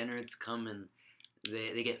degenerates come and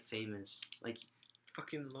they get famous. Like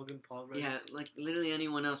Fucking Logan Paul brothers. yeah, like literally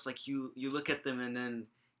anyone else, like you look at them and then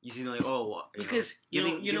you see them like you Because know,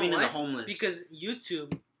 you know giving to the what? homeless. Because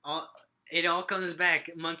YouTube, it all comes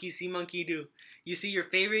back. Monkey see, monkey do. You see your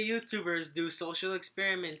favorite YouTubers do social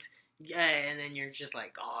experiments, and then you're just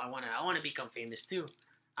like, oh, I wanna become famous too.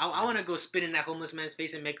 I wanna go spit in that homeless man's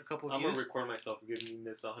face and make a couple I'm views. gonna record myself giving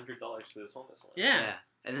this $100 to this homeless one. Yeah.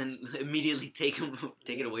 and then immediately take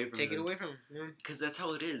it away from Take them. it away from him. Yeah. Because that's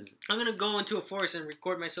how it is. I'm gonna go into a forest and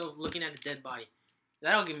record myself looking at a dead body.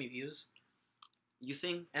 That'll give me views, You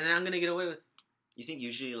think and then I'm gonna get away with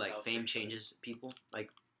usually like I'll fame think so. changes people, like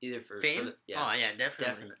either for fame. for yeah, Oh yeah, definitely.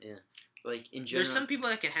 definitely, yeah. But, like in general, There's some people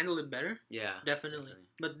that can handle it better. yeah, Definitely.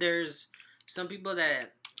 But there's some people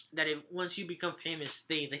that if once you become famous,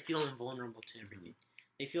 they feel invulnerable to everything.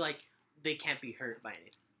 They feel like they can't be hurt by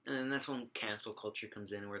anything. And then that's when cancel culture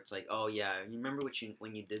comes in, where it's like, oh yeah, you remember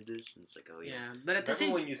when you did this, and it's like, oh Yeah, yeah, but at the Remember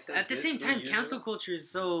same when you said at the this same 3 time, years cancel ago? culture is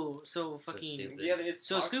so fucking stupid. Yeah, it's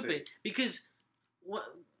so toxic. stupid because what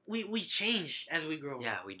we change as we grow.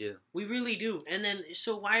 yeah, we do. We really do. And then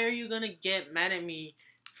so why are you gonna get mad at me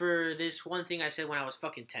for this one thing I said when I was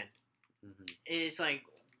fucking 10? Hmm. It's like,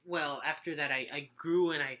 well, after that I grew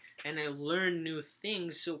and I learned new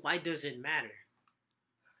things. So why does it matter?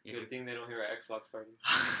 Yeah. Good thing they don't hear our Xbox parties.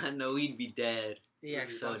 I know we'd be dead. The We're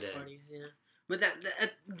so Xbox dead. parties, yeah. But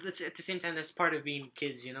that's at the same time, that's part of being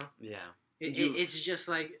kids, you know. Yeah, It's just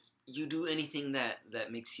like you do anything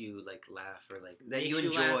that makes you like laugh or like that makes you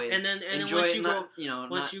laugh. enjoy. and then enjoy once it, you not, grow you know,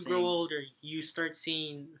 once not you saying grow older, you start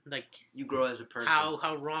seeing like you grow as a person.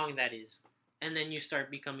 how wrong that is, and then you start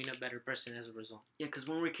becoming a better person as a result. Yeah, because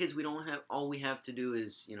when we're kids, we don't have all we have to do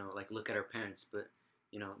is like look at our parents, but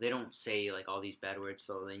they don't say like all these bad words,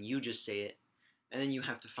 so then you just say it, and then you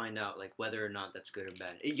have to find out like whether or not that's good or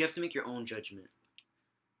bad. You have to make your own judgment,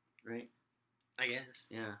 right? I guess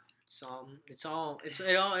Yeah.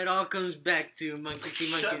 it all comes back to monkey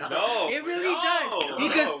see monkey. Shut up. No, It really no, does no,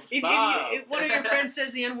 because stop. if one of your friends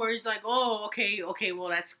says the N word, it's like, oh, okay, well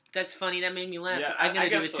that's funny, that made me laugh. Yeah, I'm gonna I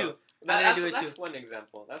do guess it so. too. That's too. one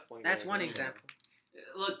example. That's one example.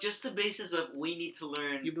 Look, just the basis of we need to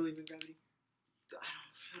learn. You believe in gravity? Shut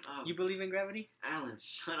up. You believe in gravity? Alan,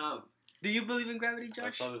 shut up. Do you believe in gravity, I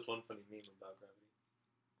Josh? saw this one funny meme about gravity.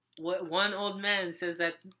 What one old man says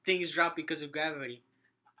that things drop because of gravity,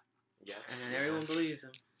 Yeah. and then everyone believes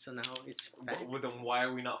him. So now it's fact. Well, then why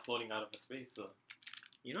are we not floating out of space though?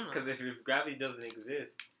 You don't know. Because if gravity doesn't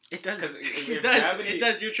exist, It does. 'cause if It does. gravity- It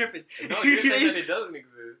does. You're tripping. no, you're saying that it doesn't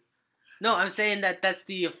exist. No, I'm saying that that's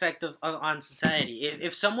the effect of on society.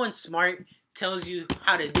 If someone smart tells you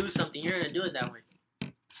how to do something, you're gonna do it that way.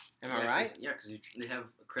 Am I right? Yeah, because they have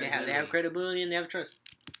They credibility. have credibility and they have trust.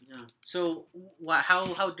 Yeah. So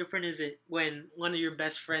how different is it when one of your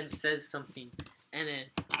best friends says something and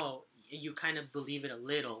then you kind of believe it a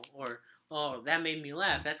little, or that made me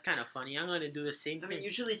laugh, that's kind of funny, I'm gonna do the same I thing. mean,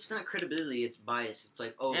 usually it's not credibility; it's bias. It's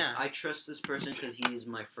like, oh, Yeah. I trust this person because he is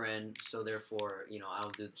my friend, so therefore,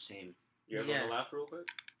 I'll do the same. You guys Yeah. want to laugh real quick?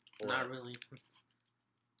 Not really.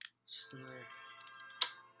 Just another.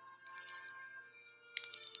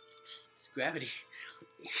 It's gravity.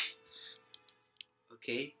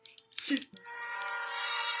 Okay.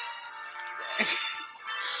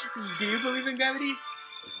 Do you believe in gravity?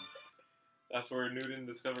 That's where Newton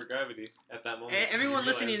discovered gravity at that moment. Everyone He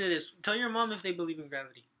listening to realized- this, tell your mom if they believe in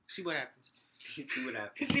gravity. See what happens. See what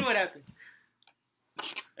happens. See what happens.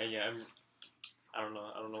 And yeah, I don't know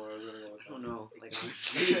where I was gonna go with I that. don't know. Like,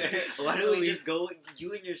 honestly, why don't we just go?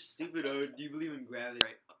 You and your stupid. Do you believe in gravity?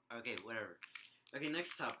 Right. Okay. Whatever. Okay.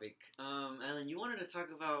 Next topic. Ellen, you wanted to talk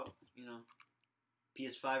about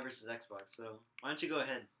PS5 versus Xbox. So why don't you go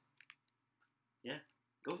ahead? Yeah.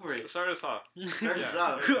 Go for it. Start us off. Start us Yeah,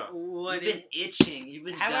 off. start us off. What You've been itching. You've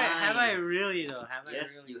been dying. have I really though? Have I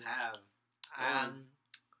Yes, really? you have.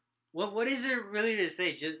 What is there really to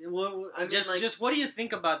say? Just I mean, like- just what do you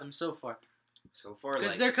think about them so far? So far,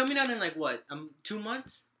 Because like, they're coming out in like what 2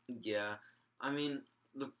 months? yeah. I mean,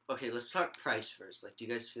 okay, let's talk price first. Like, do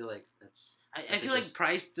you guys feel like that's? I Is it feel like just-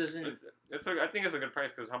 price doesn't. I think it's a good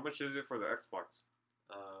price because how much is it for the Xbox?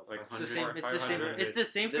 Like, It's the 500? same. It's the same. 500. It's the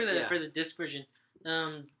same Yeah. for the disc version.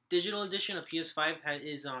 Digital edition of PS5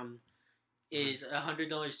 is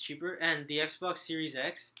 $100 cheaper, and the Xbox Series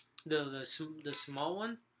X, the small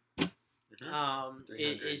one, Mhm.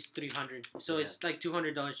 is $300. So Yeah. it's like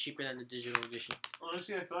 $200 cheaper than the digital edition.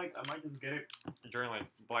 Honestly, I feel like I might just get it during like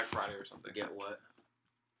Black Friday or something. Get what?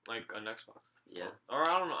 Like an Xbox. Yeah. Or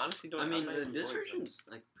I don't know. Honestly, don't. I mean, might the just disc avoid them. version's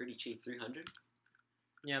like pretty cheap, 300.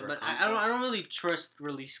 Yeah, For a but I console? don't really trust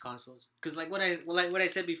release consoles because like what I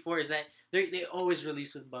said before is that they always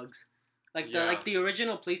release with bugs, like Yeah. the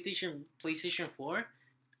original PlayStation 4,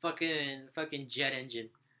 fucking jet engine.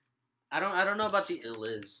 I don't know about It still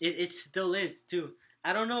is. it still is too.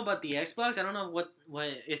 I don't know about the Xbox. I don't know what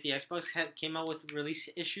if the Xbox came out with release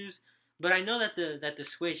issues, but I know that the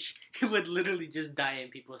Switch would literally just die in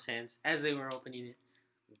people's hands as they were opening it.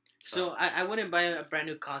 So I wouldn't buy a brand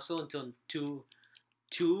new console until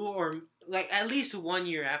two or like at least 1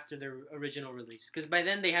 year after the original release, because by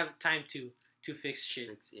then they have time to fix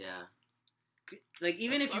shit. Yeah. Like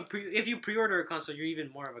even if you pre-order a console, you're even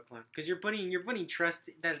more of a clown because you're putting trust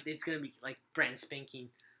that it's gonna be like brand spanking,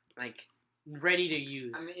 like ready to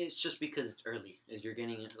use. I mean, it's just because it's early. You're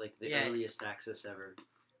getting it like the Yeah. earliest access ever,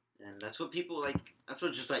 and that's what people like. That's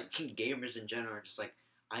what just like gamers in general are just like.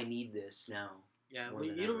 I need this now. yeah, more we,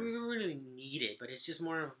 than you don't ever. really need it, but it's just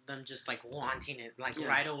more of them just like wanting it like Yeah.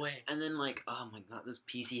 right away. And then like, oh my god, those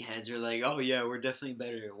PC heads are like, oh yeah, we're definitely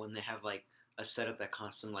better when they have like a setup that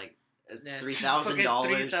costs them like $3,000.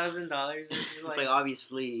 $3,000. It's like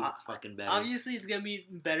obviously it's fucking better. Obviously, it's gonna be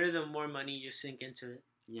better the more money you sink into it.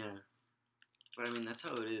 Yeah. But I mean, that's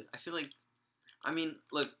how it is. I feel like, I mean,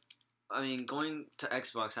 look, I mean, going to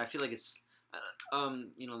Xbox, I feel like it's,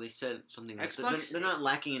 they said something like Xbox- they're not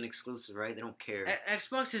lacking in exclusive, right? They don't care.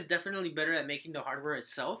 Xbox is definitely better at making the hardware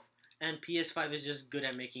itself, and PS5 is just good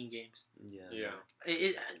at making games. Yeah.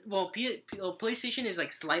 PlayStation is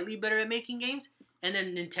like slightly better at making games, and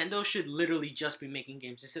then Nintendo should literally just be making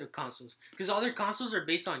games instead of consoles, because all their consoles are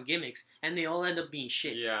based on gimmicks, and they all end up being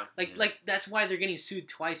shit. Yeah. Like that's why they're getting sued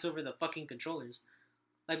twice over the fucking controllers.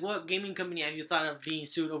 Like, what gaming company have you thought of being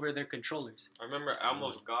sued over their controllers? I remember I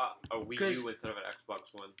almost got a Wii 'Cause- U instead of an Xbox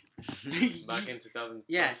One back in 2000.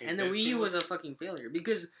 Yeah, and the Wii U was a fucking failure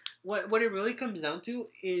because what it really comes down to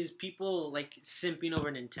is people like simping over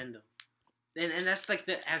Nintendo, and that's like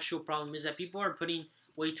the actual problem is that people are putting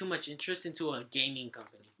way too much interest into a gaming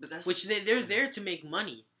company, But that's which they're there to make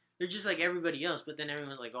money. They're just like everybody else, but then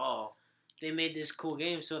everyone's like, oh, they made this cool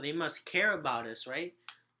game, so they must care about us, right?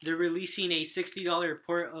 They're releasing a $60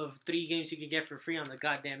 port of 3 games you can get for free on the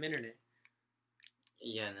goddamn internet.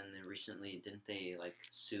 Yeah, and then recently, didn't they like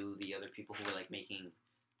sue the other people who were like making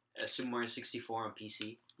Super Mario 64 on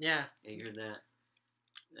PC? Yeah, You heard that?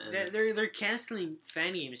 And they're canceling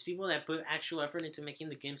fan games, people that put actual effort into making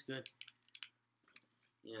the games good.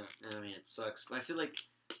 yeah, and I mean it sucks, but I feel like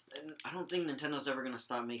I don't think Nintendo's ever gonna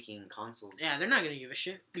stop making consoles. Yeah, they're not gonna give a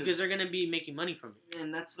shit because they're gonna be making money from it.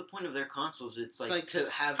 And that's the point of their consoles. It's like, like, to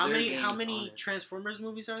have How their many games how on many it. Transformers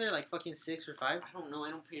movies are there? Like fucking 6 or 5? I don't know.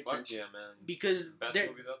 I don't pay Fuck attention. yeah, man. Because Best they're-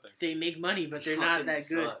 movies out there. they make money, but They they're not fucking that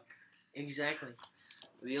good. suck. Exactly.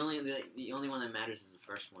 The only one that matters is the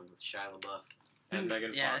first one with Shia LaBeouf. And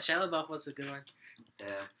Megan Yeah, Fox. Shia LaBeouf was a good one. Yeah.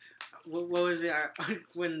 What was it?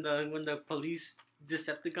 When the police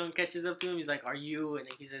Decepticon catches up to him, he's like, "Are you?" And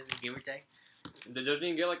then he says his gamer tag. Did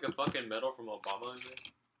Justin get like a fucking medal from Obama in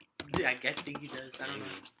there? I think he does. I don't know.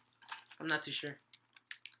 I'm not too sure.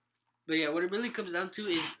 But yeah, what it really comes down to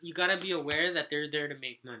is you gotta be aware that they're there to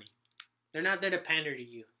make money. They're not there to pander to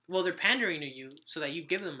you. Well, they're pandering to you so that you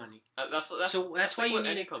give them money. That's So that's why like you with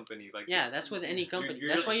need any company. Like Yeah, that's with any company. you're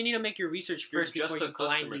That's just- why you need to make your research you're first before just you a customer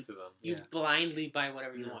blindly to them. Yeah. blindly buy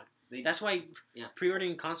whatever you Yeah. want. They, That's why Yeah.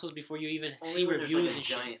 pre-ordering consoles before you even only see when there's reviews like a and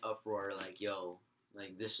shit. giant uproar, like yo,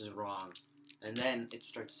 like this is wrong, and then it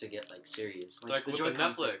starts to get like serious. Like with the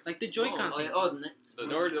Joy-Con Netflix. thing. Like the Joy-Con Oh, thing.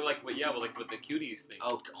 They're like, but yeah, but like with the cuties thing.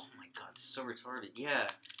 oh my god, this is so retarded. Yeah,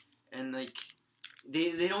 and like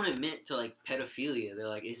they don't admit to like pedophilia. They're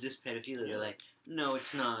like, is this pedophilia? They're like, no,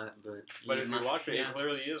 it's not. But But if you watch it, yeah. it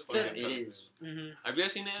clearly is. The- fucking it something. is. hmm Have you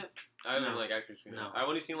guys seen it? I haven't No. like actually seen No. it. I've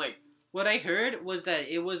only seen like What I heard was that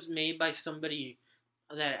it was made by somebody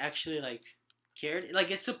that actually like cared.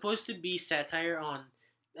 Like it's supposed to be satire on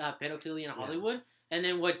pedophilia in Hollywood, and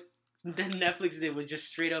then what then Netflix did was just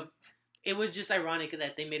straight up. It was just ironic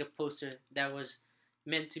that they made a poster that was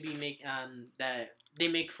meant to be that they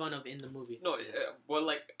make fun of in the movie. No, well,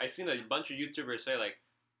 like I seen a bunch of YouTubers say like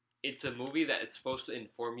it's a movie that it's supposed to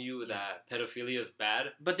inform you that pedophilia is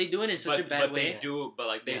bad, but they do it in such a bad way.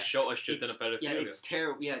 They show a shit ton of pedophilia. Yeah, it's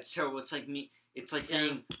terrible. Yeah, it's terrible. It's like me. It's like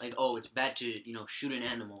saying like, oh, it's bad to shoot an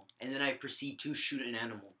animal, and then I proceed to shoot an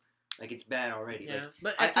animal. Like it's bad already. Yeah,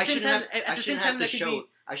 like, but at the same time, I shouldn't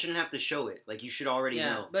have to show it. Like you should already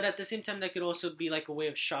know. But at the same time, that could also be like a way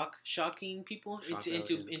of shocking people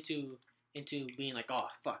into being like, oh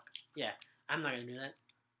fuck, yeah, I'm not gonna do that.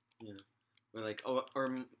 Yeah. Or like, or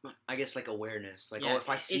I guess like awareness. Like, if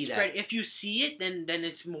I see that, if you see it, then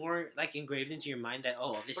it's more like engraved into your mind that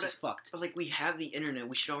this is fucked. But like we have the internet,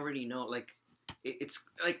 we should already know. Like, it's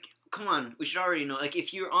like, come on, we should already know. Like,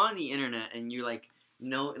 if you're on the internet and you're like,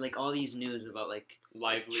 like all these news about like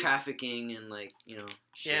trafficking and like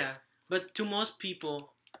shit. Yeah, but to most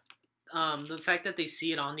people, the fact that they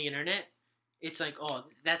see it on the internet, it's like, oh,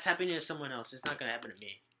 that's happening to someone else. It's not gonna happen to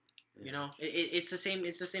me. Yeah. It's the same.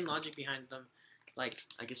 It's the same logic behind them. Like,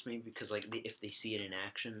 I guess maybe because like if they see it in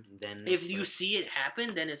action, then if you see it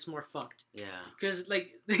happen, then it's more fucked. Yeah. Because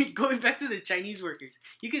like going back to the Chinese workers,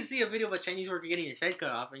 you can see a video of a Chinese worker getting his head cut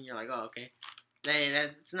off, and you're like, oh, okay,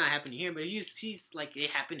 that's not happening here. But if you see like it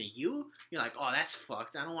happen to you, you're like, oh, that's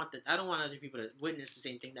fucked. I don't want other people to witness the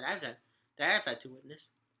same thing that I've had to witness.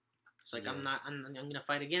 It's like I'm gonna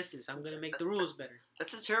fight against this. I'm gonna make the rules better.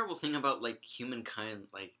 That's the terrible thing about like humankind,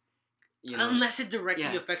 like. Unless it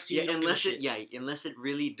directly affects you. Unless it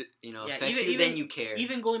really affects you, then you care.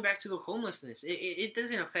 Even going back to the homelessness, it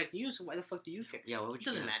doesn't affect you. So why the fuck do you care? Yeah, it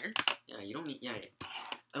doesn't matter. Yeah, you don't need. Yeah,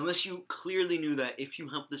 unless you clearly knew that if you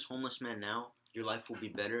help this homeless man now, your life will be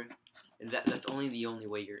better, and that's the only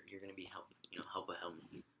way you're gonna be help a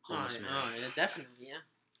homeless man. Oh, yeah, definitely, yeah.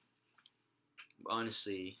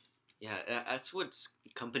 Honestly, yeah, that's what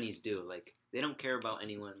companies do. Like they don't care about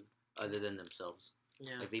anyone other than themselves.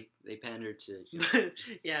 Yeah. Like they pander to.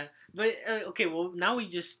 Yeah, but okay. Well, now we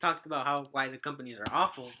just talked about why the companies are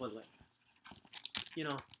awful, but like,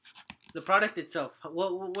 the product itself.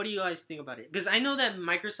 What do you guys think about it? Because I know that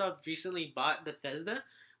Microsoft recently bought Bethesda,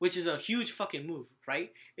 which is a huge fucking move,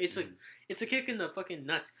 right? It's a kick in the fucking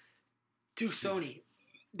nuts to Sony.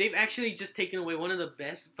 They've actually just taken away one of the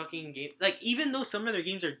best fucking games. Like, even though some of their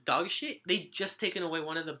games are dog shit, they just taken away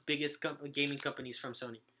one of the biggest gaming companies from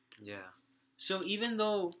Sony. Yeah. So even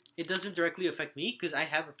though it doesn't directly affect me, because I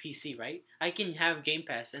have a PC, right? I can have Game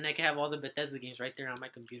Pass, and I can have all the Bethesda games right there on my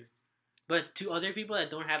computer. But to other people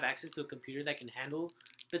that don't have access to a computer that can handle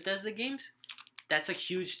Bethesda games, that's a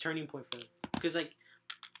huge turning point for them. Because, like,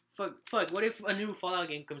 fuck, what if a new Fallout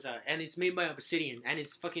game comes out, and it's made by Obsidian, and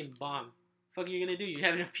it's fucking bomb? Fuck are you gonna do? You're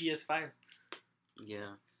having a PS5.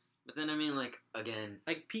 Yeah. But then, I mean, like, again...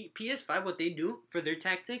 Like, PS5, what they do for their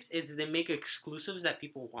tactics is they make exclusives that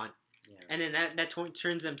people want. Yeah. And then that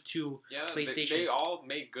turns them to PlayStation. They all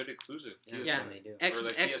make good exclusives. Yeah, they do.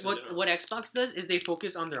 What Xbox does is they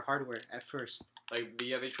focus on their hardware at first. Like, they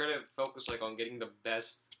try to focus, like, on getting the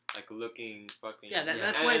best, like, looking fucking... Yeah,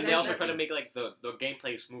 that's and why... And they also try to make, like, the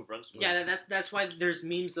gameplay smooth, run smooth. Yeah, that's why there's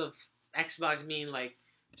memes of Xbox being, like,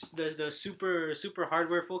 the super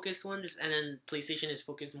hardware focused ones, and then PlayStation is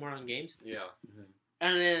focused more on games. Yeah. Mm-hmm.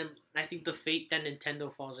 And then I think the fate that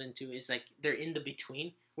Nintendo falls into is like they're in the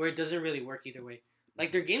between where it doesn't really work either way.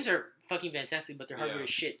 Like their games are fucking fantastic, but their hardware is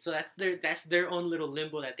shit. So that's their own little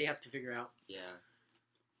limbo that they have to figure out. Yeah.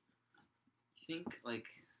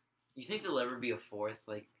 You think there'll ever be a fourth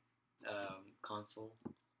console,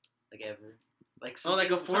 like ever? Like like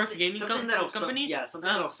a fourth gaming company? Something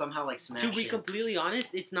that'll somehow like smash. To be completely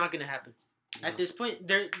honest, it's not gonna happen. No. At this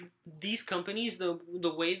point, these companies, the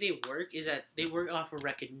way they work is that they work off of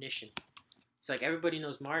recognition. It's like everybody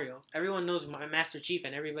knows Mario, everyone knows Master Chief,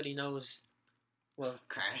 and everybody knows, well,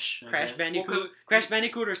 Crash Bandicoot, Crash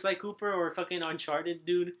Bandicoot, or Sly Cooper, or fucking Uncharted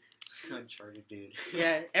dude. Uncharted dude.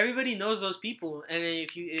 Yeah, everybody knows those people, and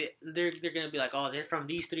if they're gonna be like, oh, they're from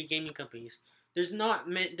these three gaming companies. There's not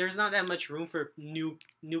that much room for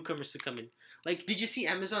newcomers to come in. Like, did you see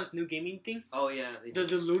Amazon's new gaming thing? Oh yeah, the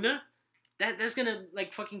Luna. That's gonna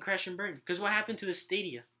like fucking crash and burn. Because what happened to the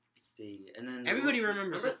Stadia? And then everybody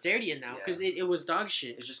remembers the Stadia now because it was dog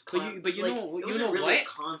shit. It's just but you know really what? A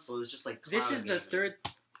console. It was just like this is the third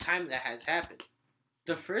time that has happened.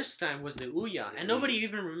 The first time was the Ouya, and nobody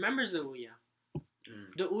even remembers the Ouya.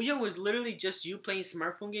 The Ouya was literally just you playing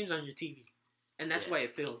smartphone games on your TV, and that's why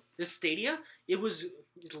it failed. The Stadia, it was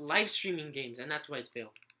live streaming games, and that's why it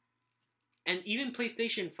failed. And even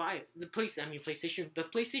PlayStation 5, the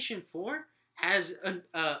PlayStation 4, has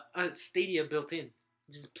a Stadia built in,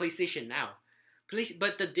 just PlayStation Now.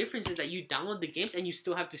 But the difference is that you download the games and you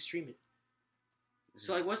still have to stream it.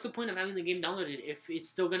 So like, what's the point of having the game downloaded if it's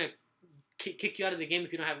still gonna kick you out of the game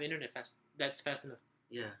if you don't have internet that's fast enough?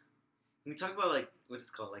 Yeah. Can we talk about like what's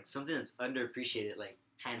it called? Like something that's underappreciated, like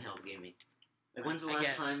handheld gaming. Like when's the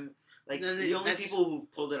last time? Like the only people who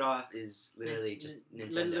pulled it off is literally just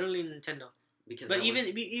Nintendo. Literally Nintendo. Because but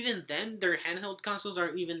even then, their handheld consoles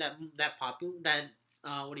aren't even that popular. That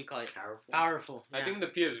what do you call it? Powerful. I think the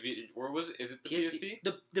PS Vita. Where was it? Is it the PSP?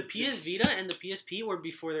 The PS Vita and the PSP were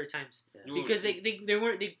before their times because they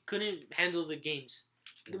couldn't handle the games.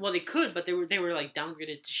 Yeah. Well, they could, but they were like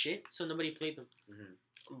downgraded to shit, so nobody played them. Mm-hmm.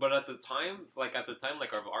 But at the time, like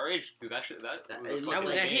of our age, dude, that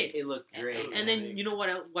was a hit. It looked great. And then you know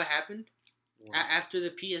what happened after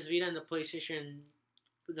the PS Vita and the PlayStation,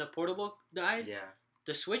 the portable died. Yeah.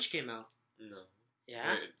 The Switch came out. No.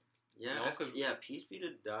 Yeah. Yeah. PS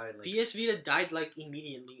Vita died. PS Vita died like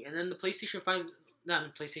immediately, and then the PlayStation 5.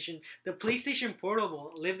 The PlayStation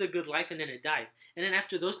Portable lived a good life, and then it died. And then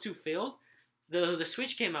after those two failed, the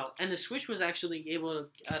Switch came out, and the Switch was actually able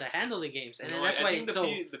to handle the games, and then that's why it's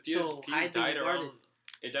so highly regarded.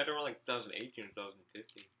 It died around like 2018 or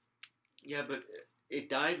 2015. Yeah, but it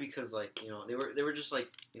died because like they were just like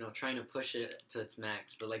trying to push it to its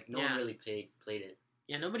max, but like no one really played it.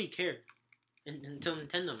 Yeah, nobody cared until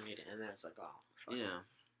Nintendo made it, and then it's like, oh. Fuck. Yeah.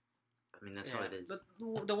 I mean, that's how it is.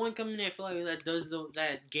 But the one company I feel like that does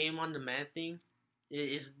that game on demand thing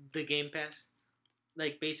is the Game Pass.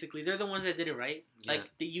 Like basically, they're the ones that did it right. Yeah. Like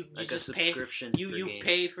you like just pay. You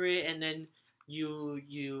pay for it, and then you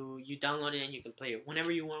download it and you can play it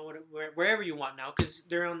whenever you want, wherever you want now, because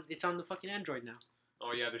it's on the fucking Android now.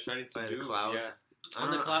 Oh yeah, they're starting to do the cloud. Yeah.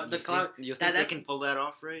 On the cloud. You think they can pull that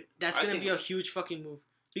off, right? That's gonna be a huge fucking move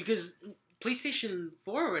because PlayStation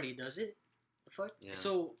 4 already does it. The fuck. Yeah.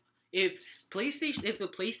 So if the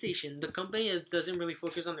PlayStation, the company that doesn't really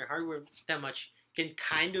focus on their hardware that much, can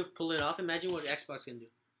kind of pull it off, imagine what Xbox can do.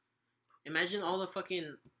 Imagine all the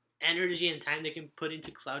fucking energy and time they can put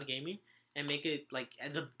into cloud gaming and make it like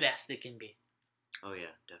the best it can be. Oh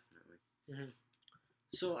yeah, definitely. Mm-hmm.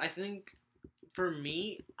 So I think for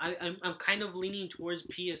me, I'm kind of leaning towards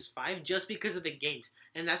PS5 just because of the games,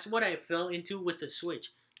 and that's what I fell into with the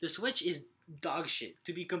Switch. The Switch is dog shit,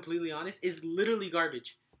 to be completely honest. It's literally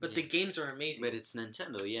garbage. But the games are amazing. But it's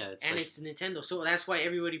Nintendo, yeah. It's Nintendo, so that's why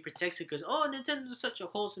everybody protects it. Because Nintendo's such a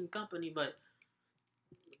wholesome company, but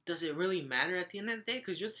does it really matter at the end of the day?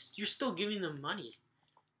 Because you're still giving them money.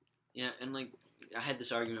 Yeah, and like I had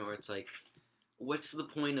this argument where it's like, what's the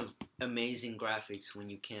point of amazing graphics when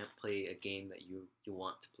you can't play a game that you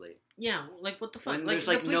want to play? Yeah, like what the fuck? When there's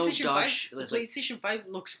like no dosh. The PlayStation 5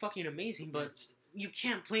 looks fucking amazing, but you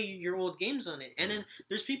can't play your old games on it. And then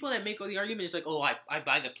there's people that make all the argument. It's like, oh, I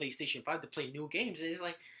buy the PlayStation 5 to play new games. It's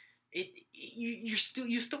like, you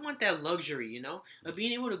still want that luxury, of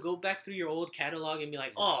being able to go back through your old catalog and be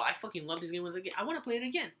like, oh, I fucking love this game. I want to play it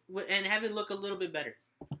again and have it look a little bit better.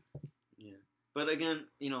 Yeah, but again,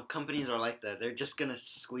 companies are like that. They're just gonna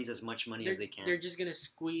squeeze as much money as they can. They're just gonna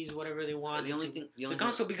squeeze whatever they want. The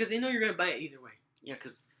console, because they know you're gonna buy it either way. Yeah,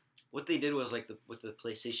 because what they did was like with the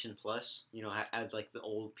PlayStation Plus, add like the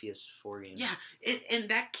old PS4 games. Yeah, and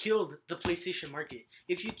that killed the PlayStation market.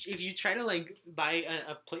 If you try to like buy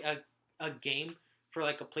a game for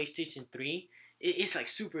like a PlayStation 3, it's like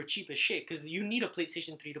super cheap as shit because you need a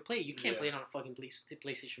PlayStation 3 to play. You can't play it on a fucking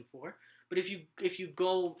PlayStation 4. But if you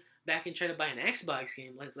go back and try to buy an Xbox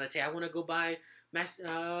game, let's say I want to go buy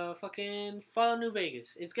fucking Fallout New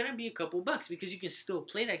Vegas, it's gonna be a couple bucks because you can still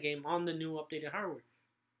play that game on the new updated hardware.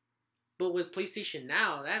 But with PlayStation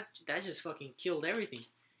Now, that just fucking killed everything.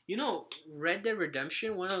 Red Dead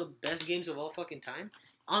Redemption, one of the best games of all fucking time,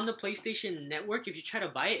 on the PlayStation Network, if you try to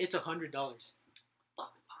buy it, it's $100.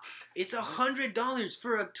 It's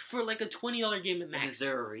 $100 for like a $20 game at max. And is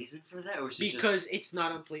there a reason for that, or is it because it's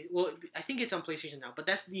not on Play? Well, I think it's on PlayStation Now, but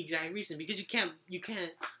that's the exact reason because you can't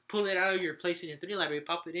pull it out of your PlayStation 3 library,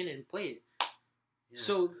 pop it in, and play it. Yeah.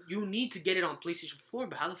 So you need to get it on PlayStation 4,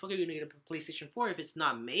 but how the fuck are you gonna get a PlayStation 4 if it's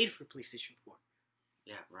not made for PlayStation 4?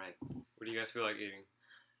 Yeah, right. What do you guys feel like eating?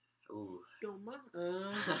 Ooh. Yo,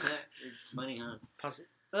 Funny, huh? Pause it.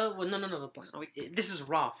 Well, no. Pause. This is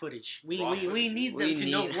raw footage. We need them to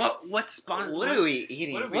know what's spawned. What are we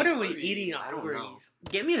eating? What are we eating on Uber Eats?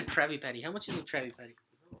 Get me a Krabby Patty. How much is a Krabby Patty?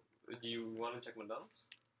 Do you want to check McDonald's?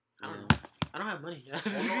 I don't have money. No,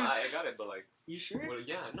 I got it, but like. You sure? Well,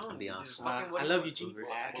 yeah, no. That'd be awesome. I love you, G.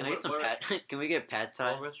 Can I get some pad? Can we get pad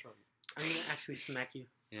thai? Restaurant? I'm gonna actually smack you.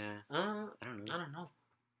 Yeah. I don't know.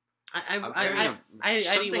 I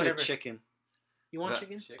something eat whatever. with chicken. You want But-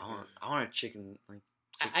 chicken? I want a chicken. Like,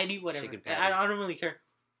 I'd eat whatever. chicken I patty. don't really care.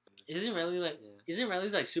 Isn't Rally's Yeah. isn't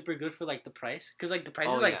Rally's like super good for like the price? Cause like the price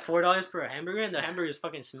Oh, is like yeah. $4 per hamburger, and the hamburger is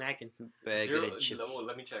fucking smacking. bag Zero, of chips, no,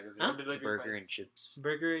 let me check. Is Huh? zero delivery burger price? and chips.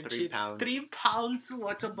 Burger and 3 chips. pounds. 3 pounds.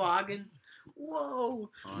 What's a bargain?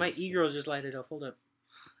 Whoa! My Honestly. e-girl just lighted up. Hold up.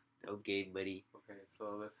 Okay, buddy. Okay,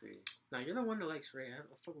 so let's see. Nah, you're the one that likes Ray.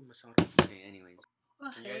 I'll fuck with Masada. Okay, anyways. Oh,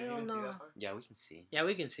 You guys hell didn't see no. that far? Yeah, we can see. Yeah,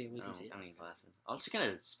 we can see. We I can see. don't need glasses. I'll just get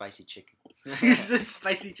a spicy chicken.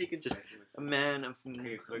 Spicy chicken. Just a man of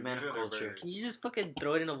Okay, a like, man of look at the culture. burger. Can you just fucking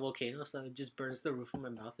throw it in a volcano so it just burns the roof of my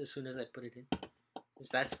mouth as soon as I put it in? It's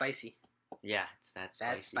that spicy. Yeah, it's that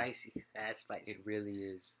spicy. That's spicy. That's spicy. It really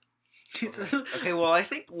is. Okay. Okay, well, I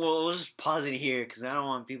think we'll just pause it here because I don't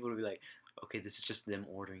want people to be like, okay, this is just them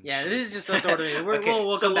ordering. Yeah, shit. this is just us ordering.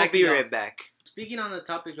 We'll so come back to be y'all. right back. Speaking on the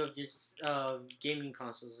topic of your gaming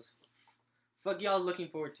consoles, fuck y'all looking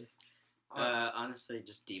forward to? Honestly,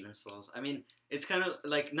 just Demon Souls. I mean, it's kind of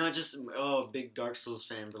like not just big Dark Souls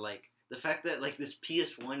fan, but like the fact that like this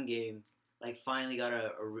PS1 game like finally got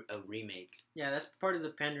a remake. Yeah, that's part of the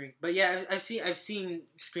pandering. But yeah, I've seen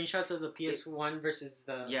screenshots of the PS1 versus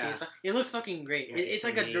the Yeah. PS5. It looks fucking great. Yeah, it's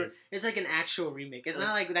like amazing. it's like an actual remake. It's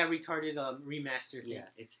not like that retarded remaster thing.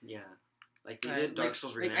 Yeah, like they did Dark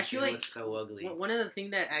Souls remaster. like, I feel it like looks so ugly. One of the things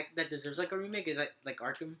that deserves like a remake is like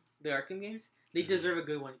Arkham, the Arkham games. They Mhm. deserve a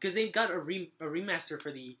good one because they got a remaster for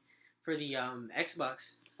the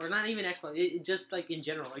Xbox, or not even Xbox. It just like in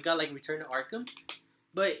general, it got like Return to Arkham.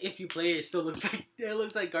 But if you play it, it still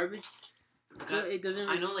looks like garbage. So it doesn't.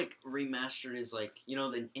 I know like remastered is like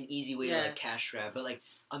an easy way to Yeah. like cash grab, but like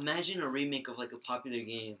imagine a remake of like a popular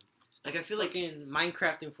game. Like I feel like fucking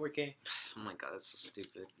Minecraft in 4K. oh my god, that's so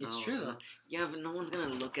stupid. It's No, true no. though. Yeah, but no one's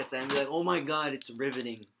gonna look at that and be like, oh my god, it's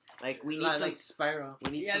riveting. Like we need like, some. like Spyro.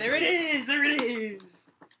 we need Yeah, some- there it is. There it is.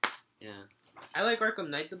 Yeah. I like Arkham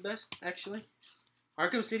Knight the best actually.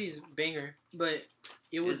 Arkham City's banger, but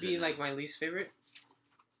it would Is be it? like my least favorite.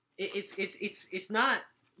 It's not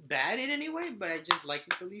bad in any way, but I just like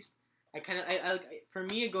it the least. For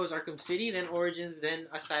me it goes Arkham City, then Origins, then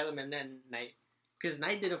Asylum, and then Knight. Because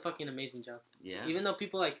Knight did a fucking amazing job. Yeah. Even though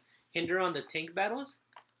people like hinder on the tank battles,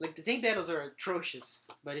 like the tank battles are atrocious,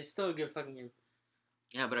 but it's still a good fucking game.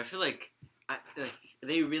 Yeah, but I feel like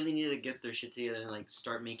they really need to get their shit together and like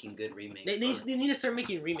start making good remakes. They need to start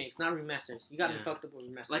making remakes, not remasters. You got me Yeah. fucked up with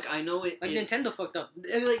remasters. Like I know it. Like it- Nintendo fucked up.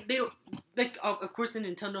 Like they don't. Like of course the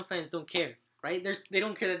Nintendo fans don't care, right? They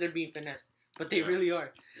don't care that they're being finessed, but they Yeah. really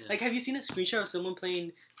are. Yeah. Like, have you seen a screenshot of someone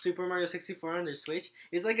playing Super Mario 64 on their Switch?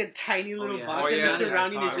 It's like a tiny little yeah. box, Oh, and yeah, the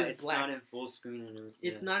surrounding is yeah, just it's black. not in full screen and everything.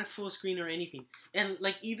 It's not full screen or anything. And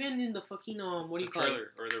like even in the fucking what do you The call it? trailer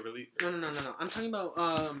or the release. No. I'm talking about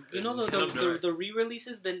you know Nintendo the Direct.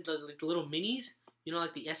 re-releases, then the little minis. You know,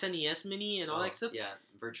 like the SNES mini and all that stuff. Yeah,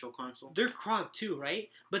 virtual console. They're cropped too, right?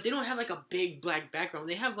 But they don't have like a big black background.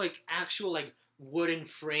 They have like actual like wooden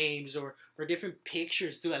frames or different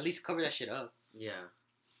pictures to at least cover that shit up. Yeah.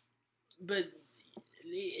 But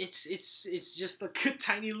it's just like a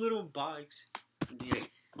tiny little box. Yeah.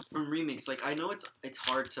 From remakes, like I know it's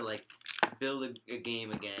hard to like build a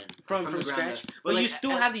game again From the ground scratch, up. but like, you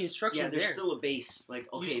still have the instructions yeah. There's there. still a base. Like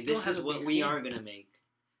okay, still this have is a what base we game. are gonna make.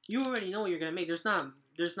 You already know what you're gonna make. There's no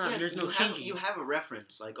you changing. You have a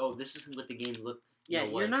reference. Like oh, this is what the game looked. Yeah,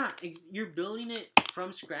 was. you're not. You're building it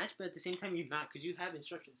from scratch, but at the same time, you're not because you have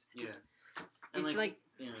instructions. Yeah. It's And, like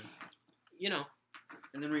yeah. you know,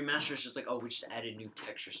 And then remaster is just like, oh, we just added new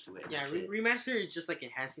textures to it. yeah. That's it. Remaster is just like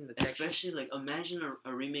enhancing the texture. Especially like imagine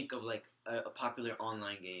a remake of like a popular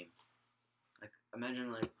online game. Like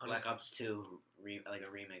imagine like Black Ops 2, like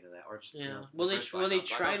a remake of that, or just Yeah. the Well, they first Black Ops.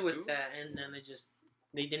 tried Ops with 2? that, and then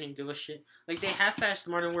they didn't do a shit. Like they half-assed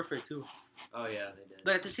Modern Warfare 2, Oh yeah, they did.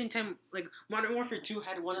 but at the same time, like Modern Warfare 2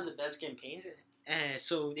 had one of the best campaigns, and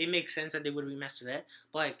so it makes sense that they would remaster that.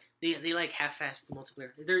 But like they like half-assed the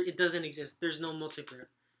multiplayer. It doesn't exist. There's no multiplayer.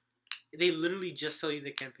 They literally just sell you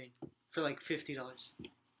the campaign for like $50.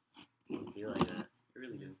 It be like that. It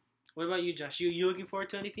really do. What about you, Josh? You looking forward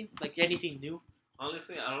to anything? Like anything new?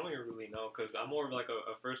 Honestly, I don't even really know because I'm more of like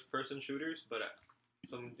a first-person shooters, but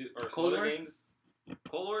some Cold other War? games.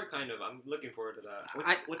 Cold War, kind of. I'm looking forward to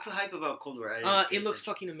that. What's the hype about Cold War? I didn't pay It looks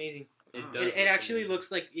attention. fucking amazing. It Oh. does. It look actually amazing.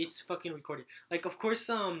 looks like it's fucking recorded. Like, of course,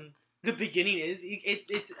 the beginning is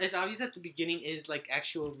it's obvious that the beginning is like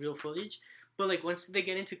actual real footage, but like once they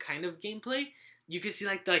get into kind of gameplay, you can see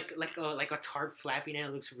like a tarp flapping and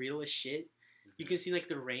it looks real as shit. You can see like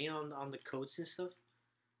the rain on the coats and stuff.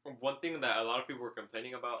 One thing that a lot of people were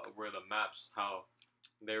complaining about were the maps, how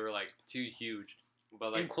they were like too huge. But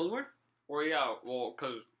In like, Cold War, or yeah, well,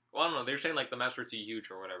 cause Well, I don't know. They're saying like the maps were too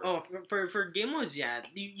huge or whatever. Oh, for game modes, yeah.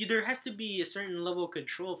 There has to be a certain level of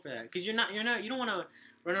control for that, because you don't want to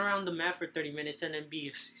run around the map for 30 minutes and then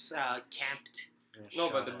be camped. No,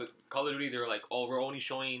 but the Call of Duty, they're like, oh, we're only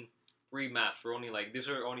showing 3 maps. We're only like, these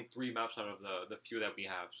are only 3 maps out of the few that we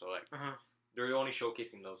have. So like, they're only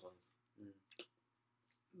showcasing those ones.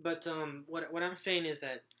 But what I'm saying is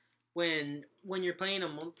that when you're playing a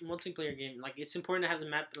multiplayer game, like it's important to have the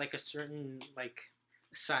map like a certain like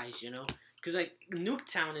size, you know, because like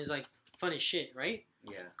Nuketown is like fun as shit, right?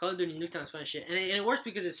 Yeah. Call of Duty Nuketown is fun as shit, and it works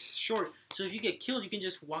because it's short. So if you get killed, you can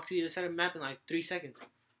just walk to the other side of the map in like 3 seconds.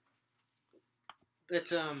 But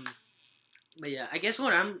yeah, I guess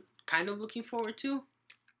what I'm kind of looking forward to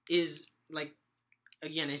is like,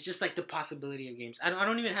 again, it's just like the possibility of games. I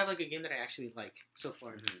don't even have like a game that I actually like so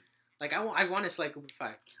far. Mm-hmm. Like I want to Sly Cooper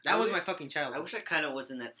 5. That was my fucking childhood. I wish I kind of was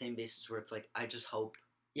in that same basis where it's like I just hope.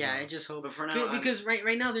 Yeah, I just hope. But for now, because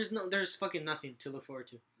right now there's fucking nothing to look forward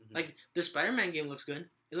to. Mm-hmm. Like the Spider-Man game looks good.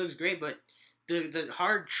 It looks great, but the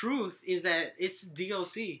hard truth is that it's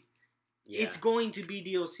DLC. Yeah. It's going to be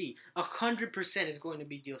DLC. 100% is going to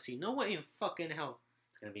be DLC. No way in fucking hell.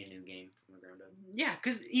 It's gonna be a new game from the ground up. Yeah,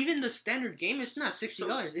 because even the standard game, it's not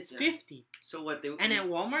 $60. It's $50. So what? And at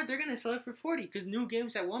Walmart, they're gonna sell it for $40 because new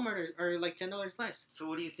games at Walmart are like $10 less. So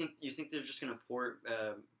what do you think? You think they're just gonna port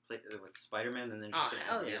with Spider-Man and then just gonna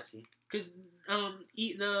add DLC? Because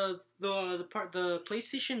the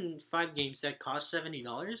PlayStation 5 games that cost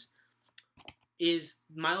 $70 is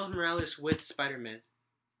Miles Morales with Spider-Man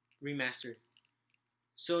remastered.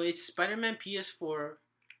 So it's Spider-Man PS4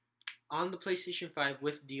 on the PlayStation 5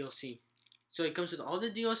 with DLC. So it comes with all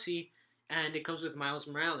the DLC and it comes with Miles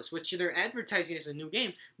Morales, which they're advertising as a new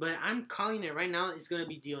game, but I'm calling it right now it's going to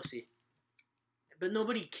be DLC. But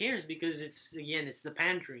nobody cares because it's the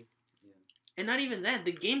pandering. Yeah. And not even that,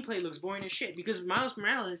 the gameplay looks boring as shit because Miles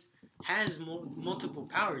Morales has multiple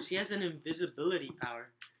powers. He has an invisibility power.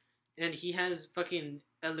 And he has fucking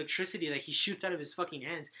electricity that he shoots out of his fucking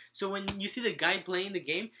hands. So when you see the guy playing the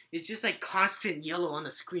game, it's just like constant yellow on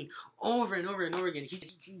the screen over and over and over again.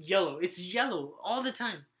 He's yellow. It's yellow all the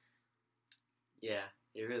time. Yeah,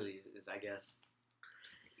 it really is, I guess.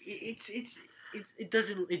 It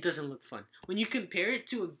doesn't look fun. When you compare it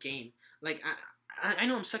to a game, like I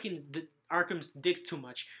know I'm sucking Arkham's dick too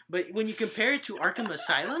much, but when you compare it to Arkham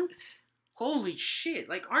Asylum, holy shit!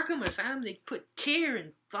 Like Arkham Asylum, they put care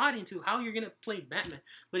and thought into how you're gonna play Batman.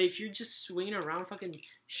 But if you're just swinging around, fucking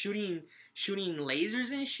shooting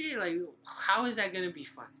lasers and shit, like how is that gonna be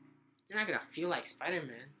fun? You're not gonna feel like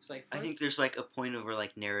Spider-Man. It's like I think there's like a point of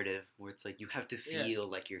narrative where it's like you have to feel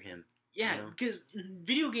like you're him. Yeah, because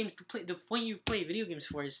video games the point you play video games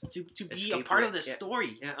for is to be a part of the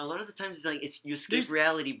story. Yeah, a lot of the times it's you escape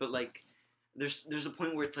reality, but like. There's a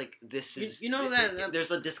point where it's like this is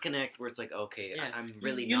there's a disconnect where it's like okay I'm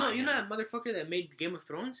really not you know that motherfucker that made Game of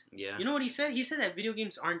Thrones. Yeah. You know what he said? He said that video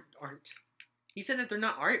games aren't art. He said that they're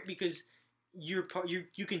not art because you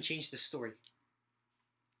can change the story.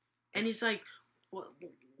 And he's like,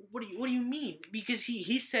 what do you mean? Because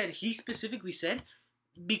he specifically said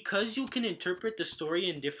because you can interpret the story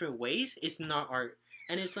in different ways, it's not art.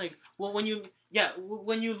 And it's like, well, when you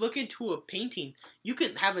look into a painting, you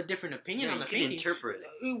can have a different opinion on the painting. Interpret.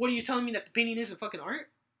 What are you telling me that the painting isn't fucking art?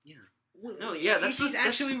 Yeah. No, yeah, he's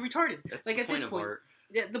actually retarded. That's like the at point this point, art.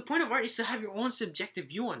 Yeah, the point of art is to have your own subjective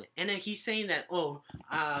view on it. And then he's saying that,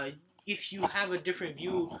 if you have a different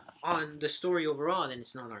view on the story overall, then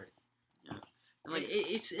it's not art. Yeah. Like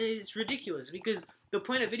it's ridiculous because the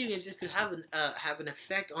point of video games is to have an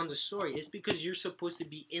effect on the story. It's because you're supposed to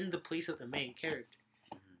be in the place of the main character.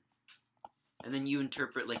 And then you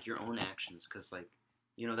interpret like your own actions, because like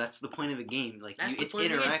that's the point of a game. Like it's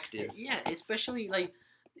interactive. Yeah, especially like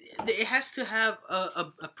it has to have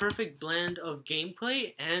a perfect blend of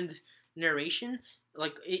gameplay and narration,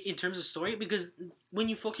 like in terms of story. Because when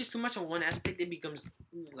you focus too much on one aspect, it becomes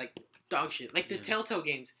like dog shit. Like the Telltale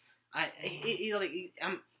games, I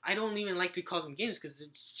don't even like to call them games because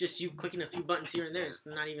it's just you clicking a few buttons here and there. It's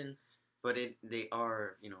not even. But they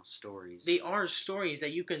are, stories. They are stories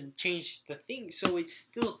that you can change the thing, so it's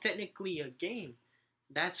still technically a game.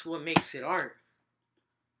 That's what makes it art.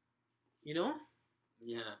 You know?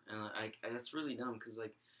 Yeah, and that's really dumb because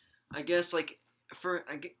like, I guess like for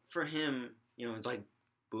him, it's like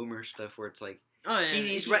boomer stuff where it's like, oh yeah,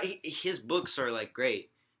 he's right. His books are like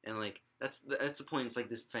great, and like that's the point. It's like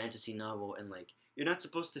this fantasy novel, and like you're not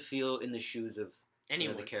supposed to feel in the shoes of.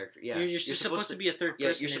 Anyone. The character. Yeah. You're supposed to be a third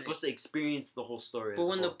person. Yeah, you're supposed to experience the whole story. But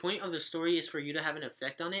when the point of the story is for you to have an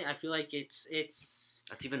effect on it, I feel like it's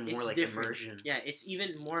that's even more like different. immersion. Yeah, it's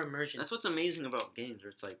even more immersion. That's what's amazing about games, where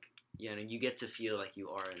it's like Yeah, and you get to feel like you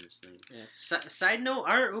are in this thing. Yeah. Side note: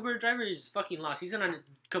 our Uber driver is fucking lost. He's on a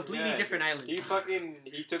completely different island.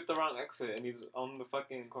 He took the wrong exit and he's on the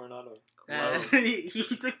fucking Coronado. He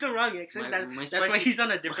took the wrong exit. That's why he's on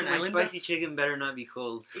a different island. My spicy chicken better not be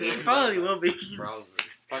cold. It probably will be. Probably.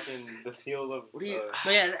 Fucking the seal of. What do you?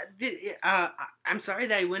 But yeah, I'm sorry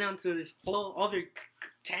that I went on to this whole other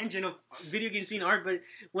tangent of video games being art. But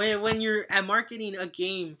when you're marketing a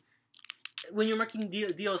game. When you're marketing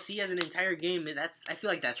DLC as an entire game, I feel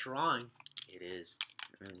like that's wrong. It is.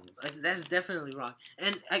 That's definitely wrong.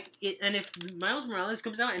 And if Miles Morales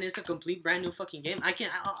comes out and it's a complete brand new fucking game,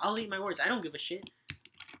 I'll eat my words. I don't give a shit.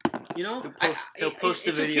 You know, he'll post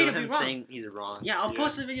a video of him saying he's wrong. Yeah, I'll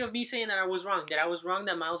post a video of me saying that I was wrong.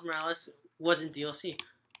 That Miles Morales wasn't DLC.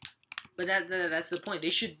 But that's the point. They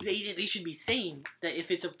should be saying that if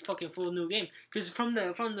it's a fucking full new game, because from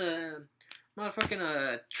the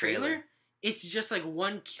motherfucking trailer. It's just like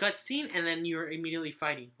one cutscene, and then you're immediately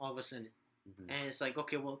fighting all of a sudden, and it's like,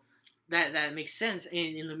 okay, well, that makes sense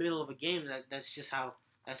in the middle of a game. That's just how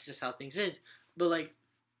things is. But like,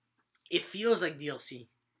 it feels like DLC.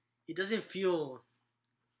 It doesn't feel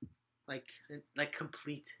like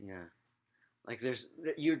complete. Yeah, like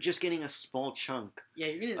you're just getting a small chunk. Yeah,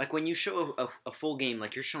 you're getting like when you show a full game,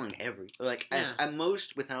 like you're showing at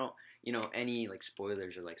most without. Any like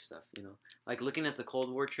spoilers or like stuff, like looking at the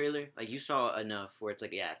Cold War trailer, like you saw enough where it's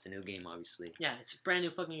like, yeah, it's a new game, obviously. Yeah, it's a brand new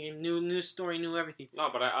fucking game, new story, new everything. No,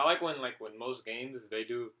 but I like when most games they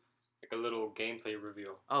do like a little gameplay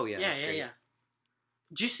reveal. Oh yeah, yeah.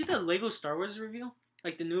 Did you see the Lego Star Wars reveal?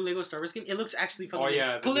 Like the new Lego Star Wars game? It looks actually fucking. Oh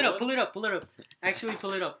yeah, pull it up. Actually,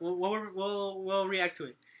 pull it up. We'll react to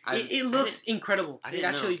it. It looks incredible. It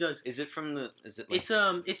actually does. Is it from the? Is it? Like,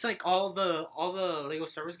 it's like all the Lego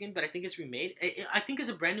Star Wars game, but I think it's remade. I think it's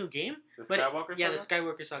a brand new game. The Skywalker Saga? Yeah, the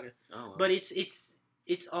Skywalker Saga. Oh. Wow. But it's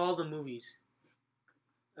all the movies.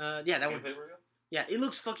 Yeah, that one. Yeah, it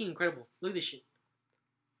looks fucking incredible. Look at this shit.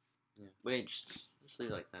 Yeah. Wait, just leave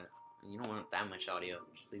it like that. You don't want that much audio.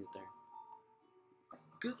 Just leave it there.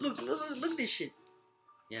 Look at this shit.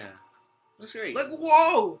 Yeah, looks great. Like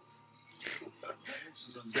whoa.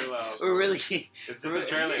 Chill out. We're really. It's just a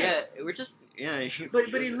trailer. Yeah, we're just. Yeah. But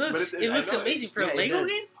it looks amazing for a Lego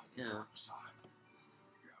game. Yeah.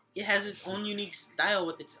 It has its own unique style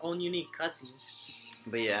with its own unique cutscenes.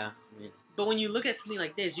 But yeah. But when you look at something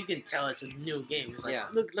like this, you can tell it's a new game. It's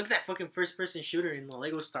like, look at that fucking first-person shooter in the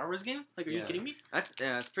Lego Star Wars game. Like, are you kidding me?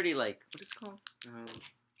 It's pretty like what is it called?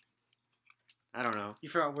 I don't know. You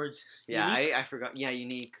forgot words. Yeah, I forgot. Yeah,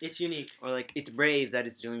 unique. It's unique. Or like it's brave that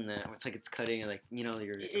it's doing that. Or it's like it's cutting. Like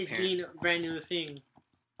It's being a brand new thing.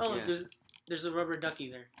 Oh, yeah. There's a rubber ducky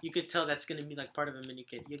there. You could tell that's gonna be like part of a mini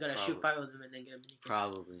kit. You gotta shoot 5 of them and then get a mini kit.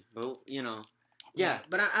 Probably, but Yeah,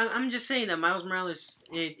 but I'm just saying that Miles Morales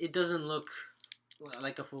it doesn't look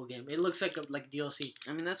like a full game. It looks like DLC.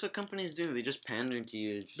 I mean, that's what companies do. They just pander to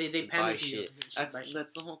you. They pander to you.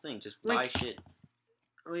 That's the whole thing. Just buy shit.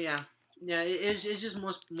 Oh yeah. Yeah, it's just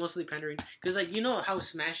mostly pandering. Because, like, you know how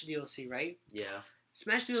Smash DLC, right? Yeah.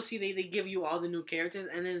 Smash DLC, they give you all the new characters,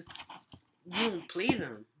 and then you don't play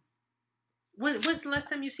them. When's the last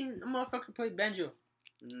time you seen a motherfucker play Banjo?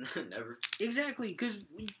 Never. Exactly, because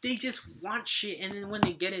they just want shit, and then when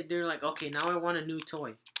they get it, they're like, okay, now I want a new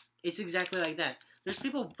toy. It's exactly like that. There's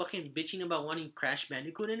people fucking bitching about wanting Crash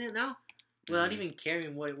Bandicoot in it now, without even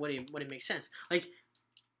caring what it makes sense.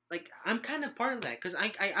 Like, I'm kind of part of that, because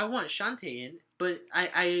I want Shantae in, but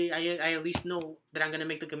I at least know that I'm going to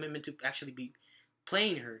make the commitment to actually be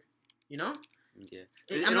playing her, you know? Yeah.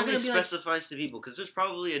 It only specifies to people, because there's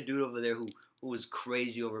probably a dude over there who was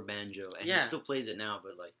crazy over Banjo, and he still plays it now,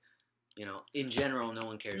 but, like, in general, no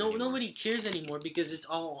one cares anymore. Nobody cares anymore, because it's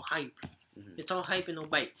all hype. Mm-hmm. It's all hype and no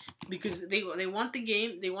bite. Because they want the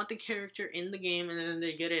game, they want the character in the game, and then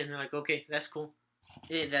they get it, and they're like, okay, that's cool.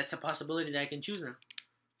 That's a possibility that I can choose now.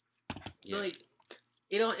 Yeah. But, like,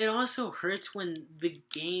 it also hurts when the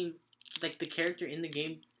game, like, the character in the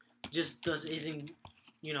game just isn't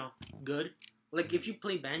good. Like, if you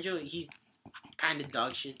play Banjo, he's kind of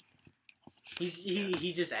dog shit.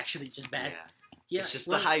 He's just actually just bad. Yeah. It's just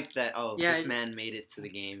the hype that, this man made it to the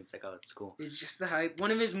game. It's like, oh, it's cool. It's just the hype.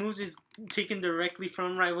 One of his moves is taken directly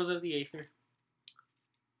from Rivals of the Aether.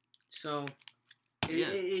 So,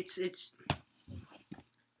 it's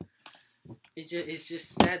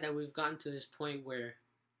just sad that we've gotten to this point where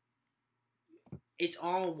it's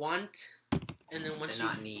all want, and then once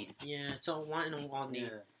not need. Yeah, it's all want and all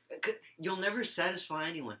need. Yeah. You'll never satisfy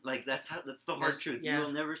anyone. Like that's the hard truth. Yeah. You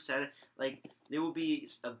will never like there will be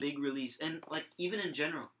a big release, and like even in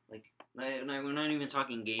general, like we're not even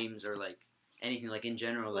talking games or like anything like in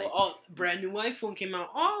general. Like, brand new iPhone came out.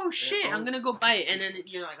 Oh shit, I'm gonna go buy it, and then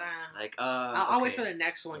you're like, I'll wait for the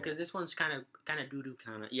next one because this one's kind of doo doo.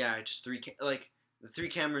 Just the 3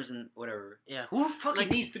 cameras and whatever. Yeah, who fucking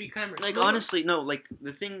needs 3 cameras? Like honestly, no. Like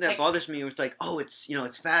the thing that bothers me, it's like, oh, it's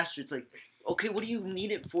it's faster. It's like, okay, what do you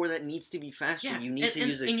need it for? That needs to be faster. Yeah. You need to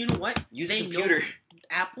use it. And you know what? Use a computer.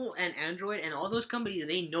 Apple and Android and all those companies,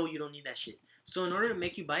 they know you don't need that shit. So in order to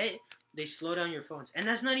make you buy it, they slow down your phones, and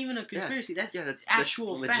that's not even a conspiracy. That's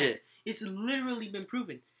actual fact. Legit. It's literally been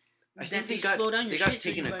proven. I think they slow down your shit. They got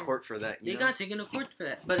taken to court for that. They got taken to court for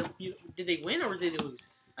that. But did they win or did they lose?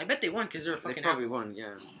 I bet they won because they're fucking. They probably won,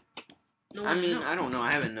 yeah. No, I mean, I don't know.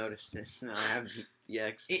 I haven't noticed it. No, I haven't.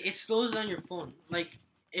 Yet. It slows down your phone. Like,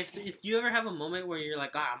 if you ever have a moment where you're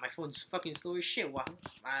like, my phone's fucking slow as shit. Well,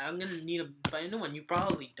 I'm gonna need to buy a new one. You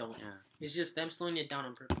probably don't. Yeah. It's just them slowing it down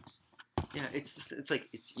on purpose. Yeah, it's like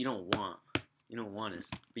you don't want it,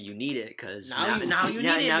 but you need it because now you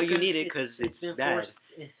need it because it's bad.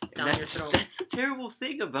 That's the terrible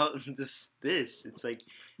thing about this. It's like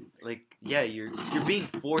you're being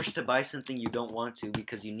forced to buy something you don't want to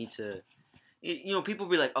because you need to. People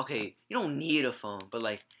be like, okay, you don't need a phone, but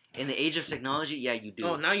like in the age of technology, yeah, you do.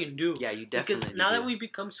 Oh, now you do. Yeah, you definitely. Because now that we've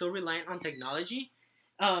become so reliant on technology,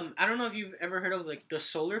 I don't know if you've ever heard of like the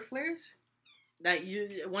solar flares. That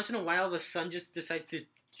you once in a while the sun just decides to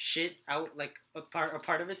shit out like a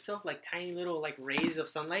part of itself, like tiny little like rays of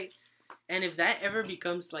sunlight, and if that ever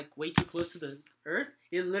becomes like way too close to the Earth,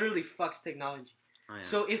 it literally fucks technology. Oh, yeah.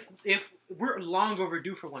 So if we're long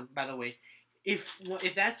overdue for one, by the way, if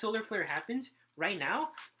that solar flare happens right now,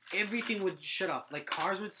 everything would shut off. Like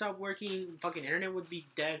cars would stop working, fucking internet would be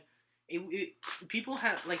dead. People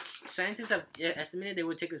have like scientists have estimated they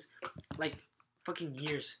would take us like fucking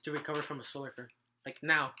years to recover from a solar flare. Like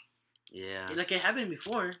now. Yeah. Like it happened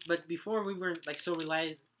before, but before we weren't like so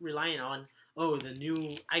reliant on the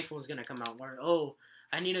new iPhone's gonna come out, or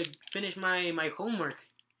I need to finish my homework.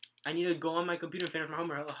 I need to go on my computer and finish my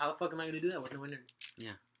homework. How the fuck am I gonna do that with no internet?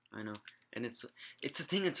 Yeah, I know. And it's a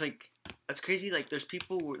thing. It's like that's crazy. Like there's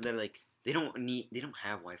people that like they don't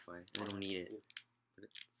have Wi-Fi. They don't need it. But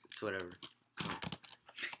it's whatever.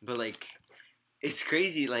 But like. It's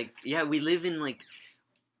crazy, like, yeah, we live in, like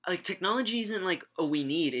technology isn't, like, we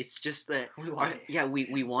need, it's just that, we want it. Yeah,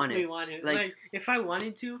 we want it. We want it. Like, if I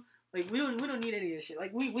wanted to, like, we don't need any of this shit.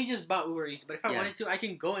 Like, we just bought Uber Eats, but if I wanted to, I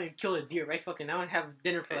can go and kill a deer right fucking now and have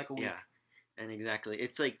dinner for, like, a week. Yeah, and exactly.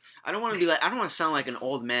 It's, like, I don't want to sound like an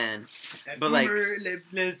old man, but, Boomer,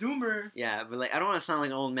 le Zoomer. Yeah, but, like, I don't want to sound like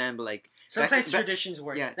an old man, but, like. Sometimes traditions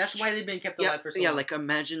work. Yeah. That's why they've been kept alive for so long. Yeah, like,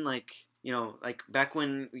 imagine, like. Like back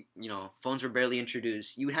when, phones were barely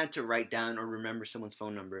introduced, you had to write down or remember someone's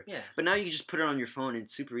phone number. Yeah. But now you just put it on your phone and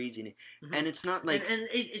it's super easy. Mm-hmm. And it's not like... And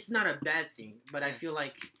it's not a bad thing, but I feel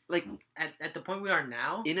like at the point we are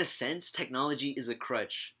now... In a sense, technology is a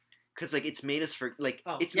crutch. Because, like, it's made us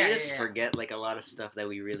forget, like, a lot of stuff that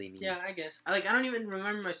we really need. Yeah, I guess. Like, I don't even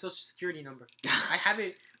remember my social security number. I have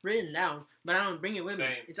it written down, but I don't bring it with me.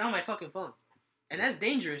 It's on my fucking phone. And that's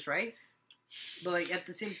dangerous, right? But, like, at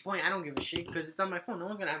the same point, I don't give a shit because it's on my phone. No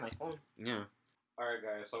one's going to have my phone. Yeah. Alright,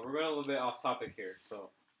 guys. So, we're going a little bit off topic here. So,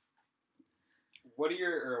 what are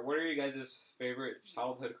you guys' favorite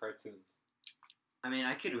childhood cartoons? I mean,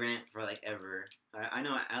 I could rant for, like, ever. I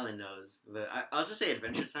know Alan knows. But I'll just say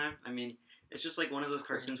Adventure Time. I mean, it's just, like, one of those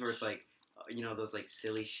cartoons where it's, like, those, like,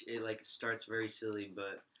 silly it, like, starts very silly.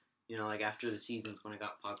 But, like, after the seasons when it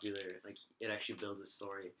got popular, like, it actually builds a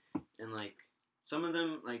story. And, like, some of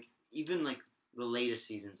them, like... Even, like, the latest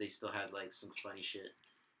seasons, they still had, like, some funny shit.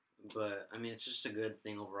 But, I mean, it's just a good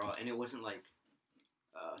thing overall. And it wasn't, like,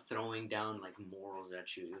 throwing down, like, morals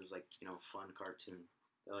at you. It was, like, fun cartoon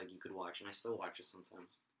that, like, you could watch. And I still watch it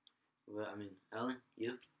sometimes. But, I mean, Ellen,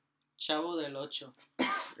 you? Chavo del Ocho.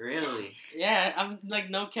 Really? Yeah, I'm, like,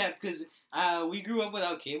 no cap. Because we grew up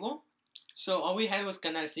without cable. So, all we had was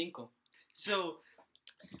Canal 5. So...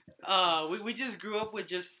 we just grew up with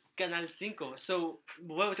just Canal 5. So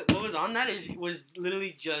what was on that was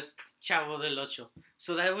literally just Chavo del Ocho.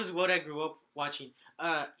 So that was what I grew up watching.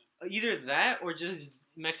 Either that or just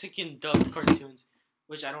Mexican dubbed cartoons,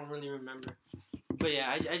 which I don't really remember. But yeah,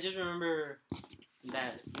 I just remember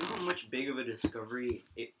that. You know how much big of a discovery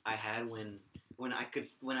I had when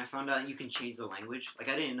I found out you can change the language? Like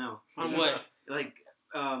I didn't know. On what? Like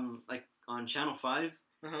on Channel 5.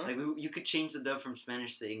 Uh-huh. Like, you could change the dub from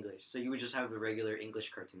Spanish to English, so you would just have the regular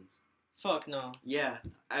English cartoons. Fuck no. Yeah,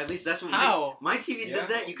 at least that's what my TV did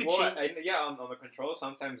that. You could change. On the control,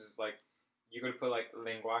 sometimes it's like, you could put, like,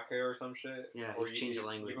 lenguaje or some shit. Yeah, or you change the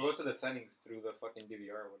language. You go to the settings through the fucking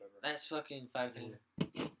DVR or whatever. That's fucking 500.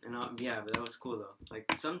 Yeah, but that was cool though. Like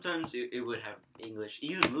sometimes it would have English,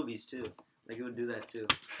 even movies too. Like it would do that too.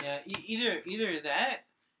 Yeah, either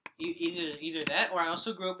that, or I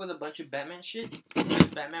also grew up with a bunch of Batman shit.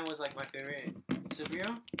 Batman was like my favorite superhero.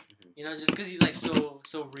 Mm-hmm. You know, just because he's like so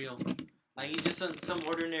real. Like he's just some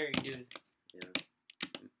ordinary dude. Yeah.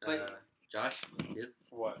 But Josh, you?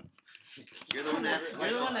 What? You're the one that asked. You're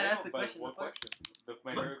the one that asked the question. What question?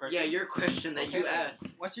 My favorite cartoon? Yeah, your question that you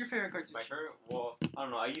asked. What's your favorite cartoon? My favorite? Well, I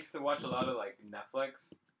don't know. I used to watch a lot of like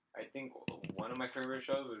Netflix. I think one of my favorite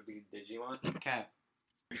shows would be Digimon. Cap.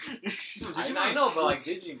 I know, but like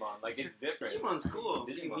Digimon, like it's different. Digimon's cool. What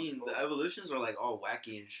do you Digimon's mean? cool. The evolutions were like all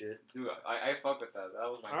wacky and shit. Dude, I fuck with that. That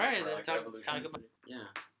was my Alright, favorite. then Like, talk evolutions. about it. Yeah.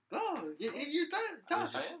 Oh, you're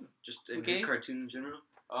talk. I am. Just a Okay. good cartoon in general.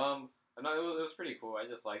 No, it was pretty cool. I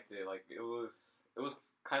just liked it. Like it was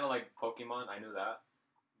kind of like Pokemon. I knew that,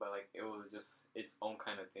 but like it was just its own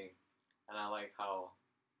kind of thing, and I like how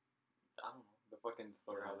I don't know the fucking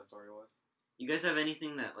story, how the story was. You guys have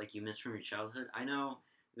anything that like you miss from your childhood? I know,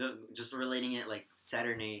 just relating it like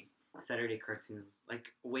Saturday cartoons,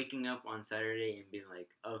 like waking up on Saturday and being like,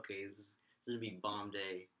 okay, this is gonna be bomb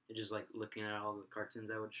day, and just like looking at all the cartoons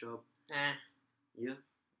that would show up. You?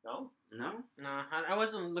 No. No? No, I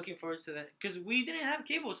wasn't looking forward to that because we didn't have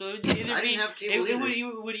cable, so it would either I be didn't have cable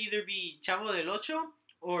it would either be Chavo del Ocho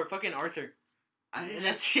or fucking Arthur. I didn't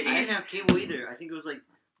That's have, it. I didn't have cable either. I think it was like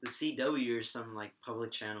the CW or some like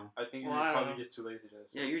public channel. I think Well, you're I don't probably know. just too lazy to.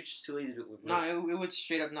 Yeah, you're just too lazy to. No, it would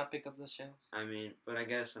straight up not pick up those channels. I mean, but I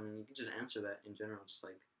guess you can just answer that in general. Just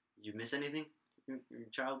like, did you miss anything? Your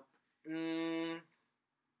child?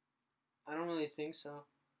 I don't really think so.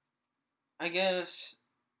 I guess,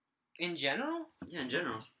 in general. Yeah, in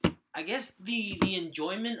general. I guess the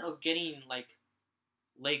enjoyment of getting like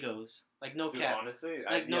Legos, like no Dude, cap, honestly,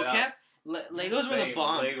 like no cap. Legos were the Same,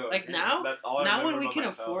 bomb. Legos. Like now, That's all I now when remember we about can my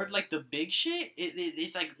afford childhood. like the big shit,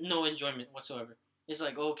 it's like no enjoyment whatsoever. It's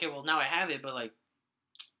like, okay, well now I have it, but like,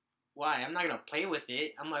 why? I'm not gonna play with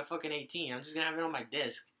it. I'm like fucking 18. I'm just gonna have it on my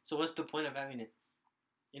desk. So what's the point of having it?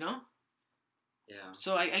 You know? Yeah.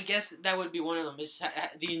 So I guess that would be one of them. Is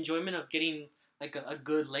the enjoyment of getting like a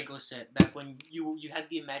good Lego set back when you had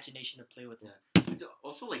the imagination to play with it. It's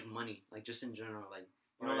also like money, like just in general, like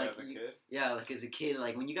you Oh, know, yeah, like as a kid? yeah, like as a kid,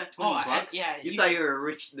 like when you got $20, yeah, you thought you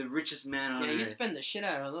were the richest man on Yeah, earth. you spend the shit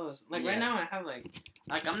out of those. Like Yeah. right now, I have like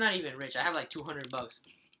I'm not even rich. I have like $200,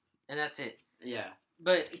 and that's it. Yeah.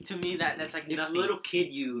 But to me, that's like If nothing. little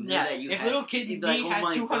kid you knew that you if had, little kid you'd me be like, oh had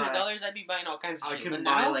my $200, God, I'd be buying all kinds of I shit. can But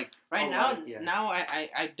buy now, like right a now, lot, yeah. now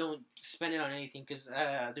I don't spend it on anything because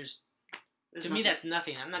There's to me nothing. that's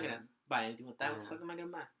nothing. I'm not Yeah. gonna buy anything with that. What the Yeah. fuck am I gonna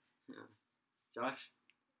buy? Josh.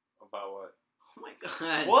 About what? Oh my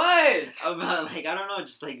God. What? About like I don't know,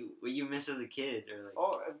 just like what you miss as a kid or like.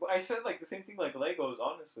 Oh, I said like the same thing like Legos.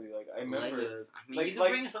 Honestly, like I remember. Legos. I mean, Like- you could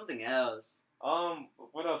like- bring something else.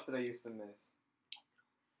 What else did I used to miss?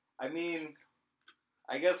 I mean,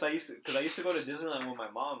 I guess I used to go to Disneyland with my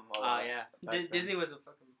mom. a lot yeah, back then. Disney was a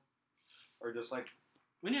fucking. Or just like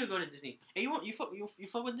We need to go to Disney. Hey, you fuck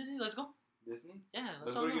with Disney? Let's go. Disney. Yeah,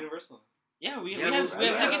 Let's all go to go. Universal. Yeah, we Yeah, have we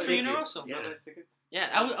have tickets for tickets. Universal. Yeah. Tickets. Yeah,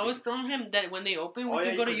 I was telling him that when they open, we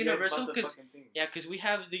can go to Universal because we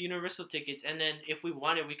have the Universal tickets, and then if we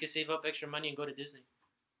wanted, we could save up extra money and go to Disney.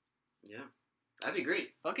 Yeah, that'd be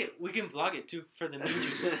great. Fuck it, we can vlog it too for the meme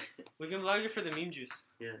juice. We can vlog it for the meme juice.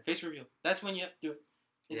 Yeah. Face reveal. That's when you have to do it.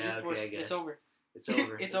 Yeah, You're forced. okay, I guess. It's over. It's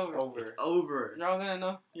over. It's over. It's over. You're all gonna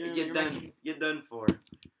know. You're done. racing. You're done for.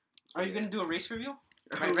 Are you gonna do a race review?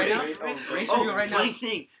 Right Right now? now? Race Oh, review right now.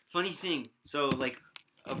 funny thing. So like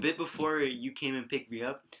a bit before you came and picked me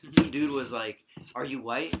up, some dude was like, "Are you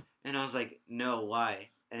white?" And I was like, "No, why?"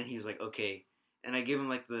 And he was like, "Okay." And I gave him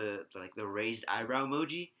like the raised eyebrow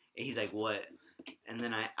emoji, and he's like, "What?" And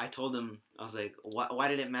then I told him, I was like, "Why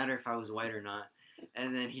did it matter if I was white or not?"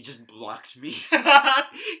 And then he just blocked me.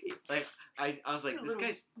 Like I was like, "This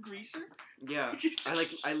guy's greaser." yeah."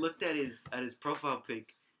 I looked at his profile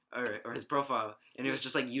pic. Or his profile, and it was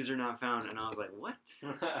just like user not found, and I was like, what?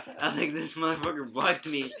 I was like, this motherfucker blocked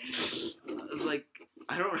me. I was like,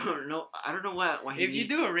 I don't know why. If you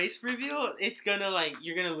do a race review, it's gonna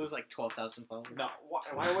you're gonna lose like 12,000 followers. No,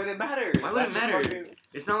 why would it matter? Why would it That's matter? fucking-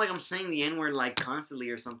 It's not like I'm saying the N word like constantly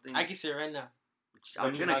or something. I can say it right now.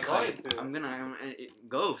 I'm But you're gonna not cut going it. to. I'm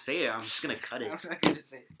go say it. I'm just gonna cut I'm it. not gonna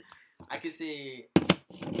say it. I can say.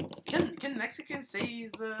 Can Mexicans say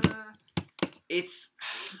the? It's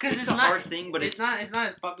Because it's a hard thing, but it's not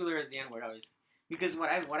as popular as the N word always. Because what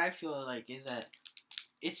I feel like is that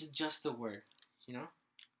it's just a word, you know.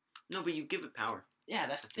 No, but you give it power. Yeah,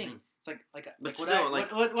 that's the That's the thing. thing. It's like But like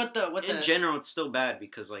still, what in general, it's still bad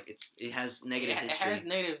because like it has negative it history. has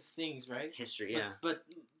negative things, right? History, yeah. But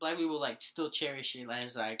black people like still cherish it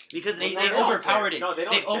as like Because they they overpowered it. No, they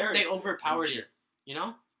don't. They overpowered They it. You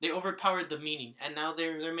know, they overpowered the meaning, and now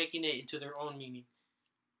they're making it into their own meaning.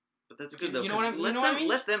 But that's good though. You know what I mean?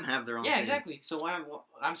 Let them have their own. Yeah, thing. exactly. So what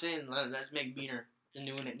I'm saying, let's make Beaner the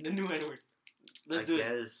new N-word. Let's do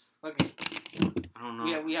it. Okay. I don't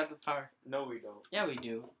know. We have the power. No, we don't. Yeah, we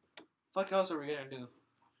do. Fuck else are we gonna do?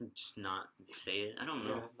 Just not say it. I don't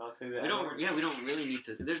know. Yeah, not say that. We don't. Yeah, we don't really need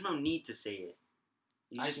to. There's no need to say it.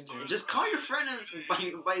 You I just can say it. just call your friend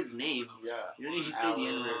by his name. Yeah. You don't need to say the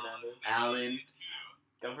N word. Alan.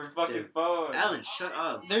 Come for fucking Dude. phone. Alan, shut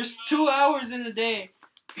up. There's 2 hours in a day.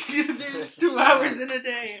 There's 2 hours in a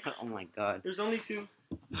day. Oh my god. There's only 2.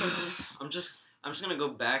 I'm just gonna go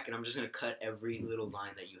back and I'm just gonna cut every little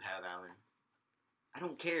line that you have, Alan. I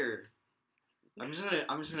don't care. I'm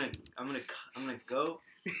gonna go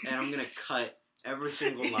and I'm gonna cut every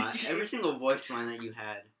single line, every single voice line that you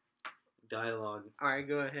had. Dialogue. All right,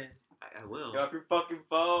 go ahead. I will. Get off your fucking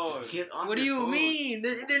phone. Just get off What do your you phone. mean?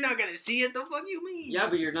 They're not gonna see it. The fuck you mean? Yeah,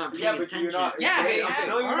 but you're not paying but attention. you're not. Yeah, okay, yeah. okay.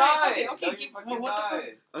 No, you're All not. right, okay, No, okay, you keep- fucking what the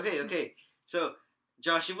fuck? not. Okay. So,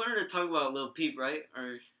 Josh, you wanted to talk about Lil Peep, right?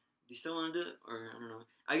 Or do you still want to do it? Or I don't know.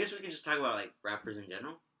 I guess we could just talk about like rappers in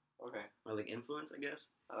general, Okay. or like influence, I guess.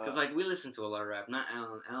 Because like we listen to a lot of rap. Not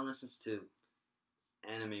Alan. Alan listens to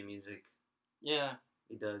anime music. Yeah.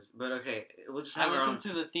 He does. But okay, we'll just have I our listened own.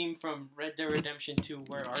 to the theme from Red Dead Redemption 2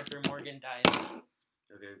 where Arthur Morgan dies.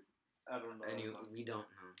 Okay, I don't know. and we don't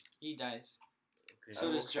know. He dies. Okay.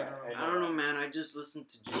 So does Okay, General. I don't know, man. I just listened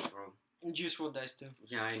to Juice WRLD. And Juice WRLD dies too.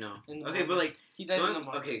 Yeah, I know. In the Okay, but manga. like, He dies in the going,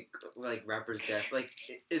 manga. okay, like rappers' death. Like,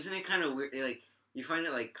 isn't it kind of weird? Like, you find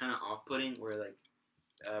it like kind of off-putting where like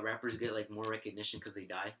rappers get like more recognition because they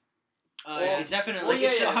die. It's definitely well, like yeah,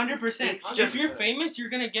 it's just yeah. 100%. It's If just- you're famous, you're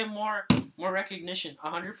gonna get more recognition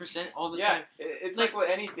 100% all the Yeah, time. it's like with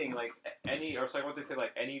anything, like any, or it's like what they say,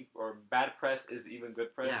 like any, or bad press is even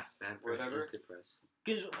good press. Yeah, bad press whatever. is good press.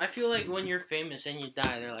 Because I feel like when you're famous and you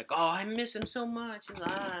die, they're like, "Oh, I miss him so much."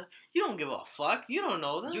 And, you don't give a fuck. You don't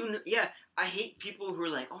know them. Yeah, I hate people who are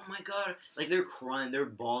like, oh my god, like they're crying, they're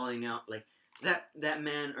bawling out, like that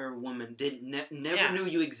man or woman never Yeah. knew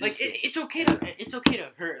you existed. Like it's okay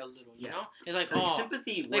to hurt a little, you Yeah. know. It's like, Like, oh,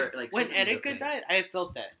 sympathy. like when sympathy's Erika okay. died, I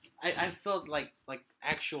felt that. I felt like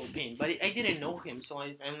actual pain, but I didn't know him, so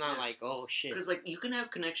I'm not Yeah. like, oh shit. Because like you can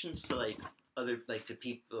have connections to like other like to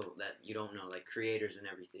people that you don't know, like creators and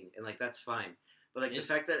everything, and like that's fine. But like the Yeah.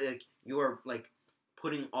 fact that like you are like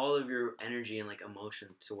putting all of your energy and like emotion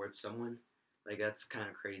towards someone, like that's kind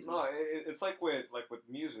of crazy. No, it's like with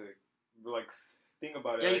music, like think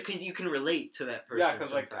about it. Yeah, like, you can relate to that person. yeah,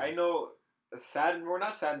 because like I sometimes. know sad, or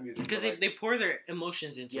not sad music, Because but, they pour their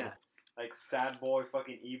emotions into Yeah. it. like sad boy,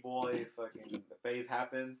 fucking e-boy, fucking the phase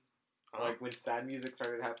happened. Uh-huh. Like when sad music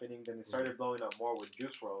started happening, then it started blowing up more with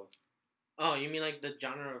Juice WRLD. Oh, you mean like the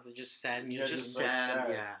genre of just sad Yeah, music? just like sad, sad.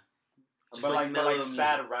 yeah. Just But like like mellow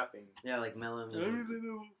sad music. rapping. Yeah, like mellow music.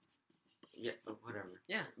 Yeah, whatever.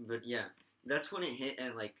 Yeah. But yeah, that's when it hit,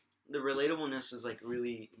 and like the relatableness is like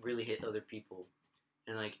really, really hit other people,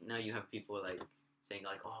 and like now you have people like saying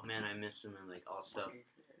like, "Oh man, I miss him," and like all stuff.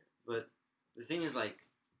 But the thing is like,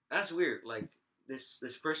 that's weird. Like this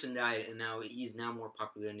person died, and now he's now more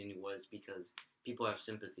popular than he was because people have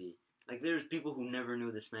sympathy. Like there's people who never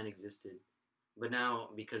knew this man existed, but now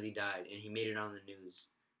because he died and he made it on the news,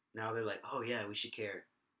 now they're like, "Oh yeah, we should care."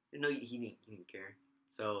 No, he didn't care.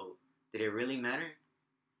 So. Did it really matter?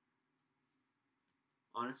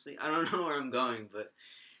 Honestly, I don't know where I'm going, but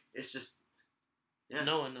it's just, yeah.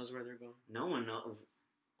 No one knows where they're going. No one knows.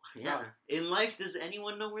 Yeah. In life, does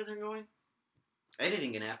anyone know where they're going?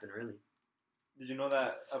 Anything can happen, really. Did you know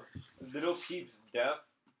that Little Peep's death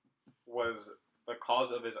was the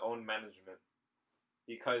cause of his own management?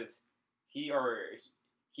 Because he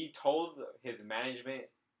told his management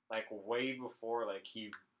like way before like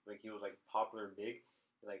he was like popular and big,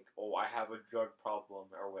 like, oh, I have a drug problem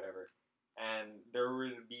or whatever. And there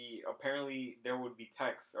would be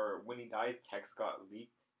texts, or when he died, texts got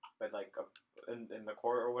leaked, but like in the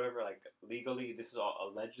court or whatever, like legally, this is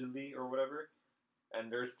all allegedly or whatever.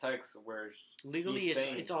 And there's texts where Legally,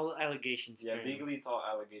 it's all allegations. yeah, apparently. legally it's all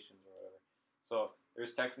allegations or whatever. So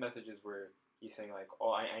there's text messages where he's saying like,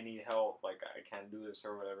 oh, I need help, like I can't do this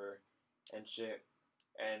or whatever, and shit.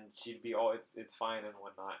 And she'd be, oh, it's fine and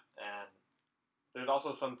whatnot. And there's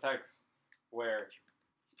also some texts where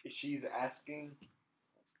she's asking,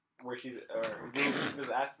 is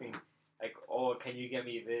asking, like, oh, can you get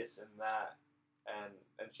me this and that? And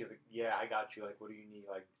she's like, yeah, I got you. Like, what do you need?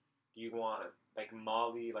 Like, do you want like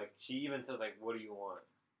Molly, like she even says like, "What do you want?"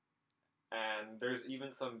 And there's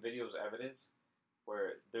even some videos evidence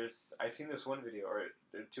where I seen this one video, or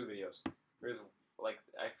there are two videos. There's like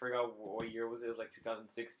I forgot what year was it. It was like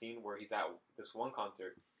 2016, where he's at this one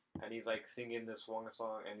concert and he's like singing this one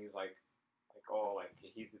song, and he's like oh, like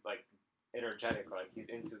he's like energetic, or like he's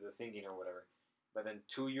into the singing or whatever. But then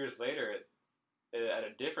 2 years later, at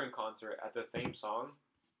a different concert at the same song,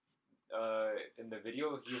 in the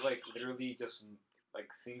video, he's like literally just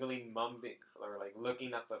like singling, mumbling, or like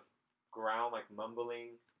looking at the ground, like mumbling.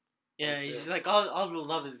 Yeah, he's just like all the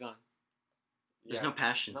love is gone. There's no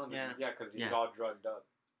passion. No, yeah, because he's all drugged up,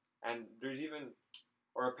 and there's even,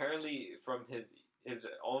 or apparently from his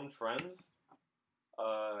own friends,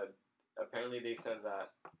 apparently they said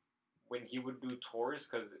that when he would do tours,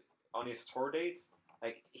 because on his tour dates,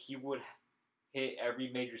 like he would hit every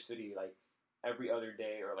major city like every other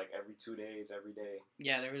day, or like every 2 days, every day.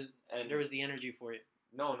 Yeah, there was the energy for it.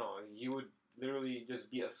 No, he would literally just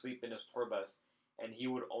be asleep in his tour bus, and he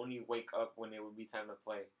would only wake up when it would be time to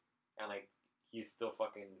play, and like he's still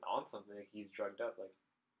fucking on something. Like, he's drugged up. Like,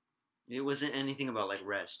 it wasn't anything about like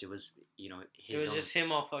rest. It was it was just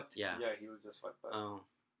him all fucked. Yeah, he was just fucked up. Oh,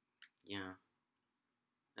 yeah.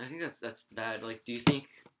 I think that's bad. Like, do you think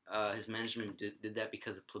his management did that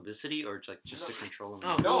because of publicity, or like just to control him?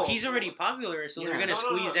 Oh, no, well, he's already popular, so they're gonna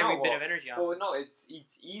squeeze every bit of energy out. Well, no, it's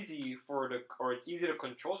easy it's easy to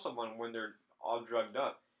control someone when they're all drugged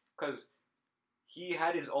up, because he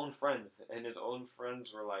had his own friends, and his own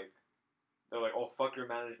friends were like, they're like, oh, fuck your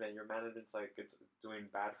management. Your management's like, it's doing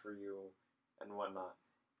bad for you and whatnot.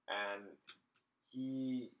 And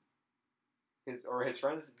his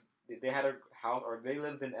friends, they had a house, or they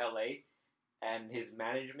lived in LA, and his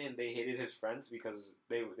management, they hated his friends because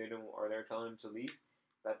they didn't, or they were telling him to leave,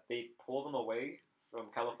 that they pulled him away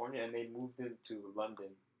from California and they moved him to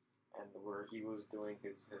London, and where he was doing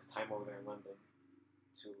his time over there in London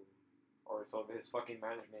so his fucking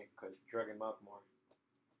management could drug him up more.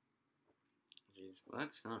 Jeez, well,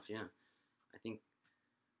 that's tough. Yeah, I think,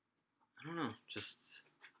 I don't know. Just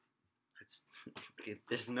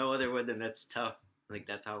there's no other word than that's tough. Like,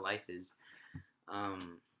 that's how life is. I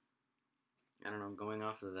don't know. Going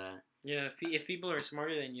off of that. Yeah, if people are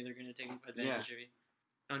smarter than you, they're gonna take advantage of you.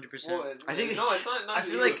 100%. Well, I think no, it's not. I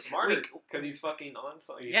feel like smarter because he's fucking on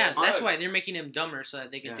something. Yeah, that's why they're making him dumber so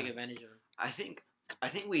that they can take advantage of him. I think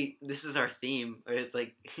this is our theme. It's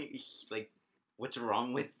like like, what's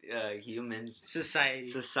wrong with humans? Society.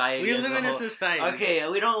 We live in a society. Okay,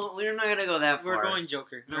 we're not gonna go that far. We're going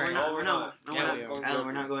Joker. No, we're not.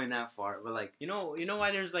 We're not going that far. But like, you know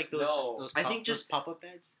why there's like those I think just pop-up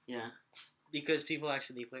ads. Yeah. Because people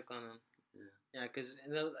actually click on them. Yeah, because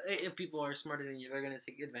if people are smarter than you, they're gonna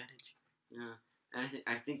take advantage. Yeah, and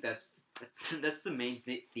I think that's the main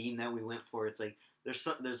theme that we went for. It's like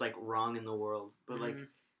there's like wrong in the world, but like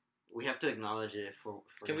we have to acknowledge it.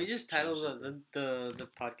 Can we just title the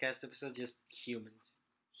podcast episode just humans?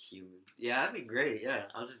 Humans. Yeah, that'd be great. Yeah,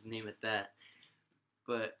 I'll just name it that.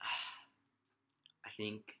 But I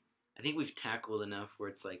think we've tackled enough where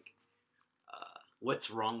it's like, what's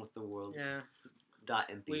wrong with the world? Yeah.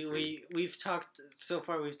 MP3. We've talked so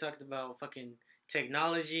far. We've talked about fucking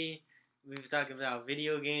technology. We've talked about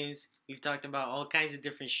video games. We've talked about all kinds of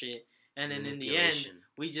different shit. And then in the end,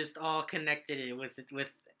 we just all connected it with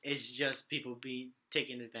it's just people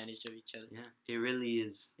taking advantage of each other. Yeah, it really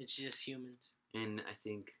is. It's just humans. And I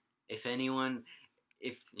think if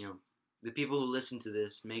the people who listen to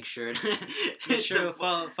this, make sure to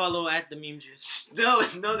follow at the Meme Juice. No,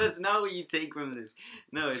 that's not what you take from this.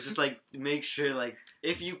 No, it's just like, make sure, like,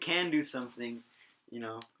 if you can do something,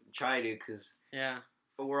 try to, because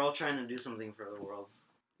but we're all trying to do something for the world.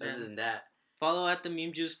 Other than that, follow at the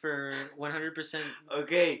Meme Juice for 100%.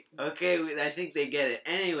 Okay, I think they get it.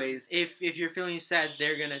 Anyways, if you're feeling sad,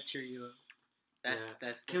 they're gonna cheer you up.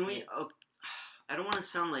 That's. Can we? Oh, I don't want to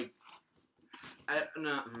sound like.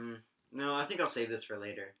 No, I think I'll save this for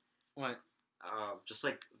later. What? Just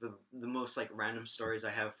like the most like random stories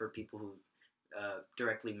I have for people who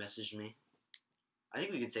directly message me. I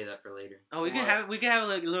think we could save that for later. Oh, we could have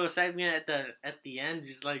like a little segment at the end,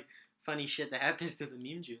 just like funny shit that happens to the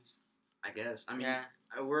Meme Juice. I guess. I mean,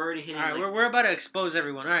 we're already hitting. All right, we're about to expose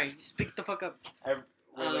everyone. All right, speak the fuck up.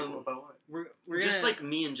 About what? We're just like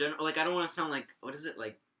me in general. Like, I don't want to sound like, what is it,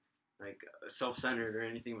 like self-centered or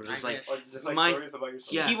anything, but just like stories about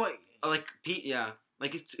yourself. Yeah.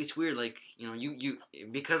 Like, it's weird. Like, you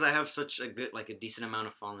because I have such a good, like, a decent amount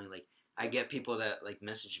of following. Like, I get people that like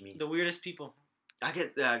message me. The weirdest people. I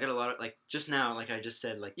get a lot of, like, just now, like I just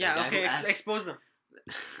said, like, expose them.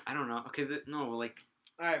 I don't know. Okay,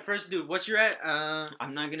 All right, first dude, what's your at?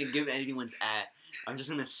 I'm not gonna give anyone's at. I'm just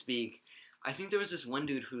gonna speak. I think there was this one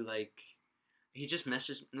dude who like, he just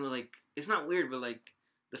messaged. No, like it's not weird, but like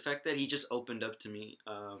the fact that he just opened up to me.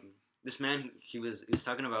 This man, he was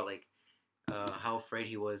talking about like, how afraid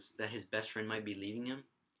he was that his best friend might be leaving him,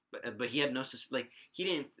 but he had no like he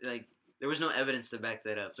didn't like there was no evidence to back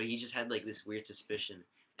that up, but he just had like this weird suspicion,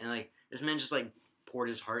 and like this man just like poured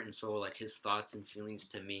his heart and soul, like his thoughts and feelings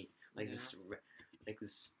to me, like this. Like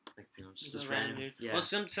just random. Dude. Yeah. Well,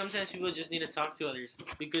 sometimes people just need to talk to others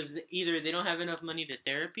because either they don't have enough money to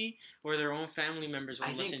therapy, or their own family members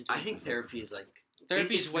won't listen to. I think therapy is like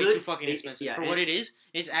is way too fucking expensive for what it is.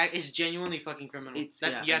 It's genuinely fucking criminal.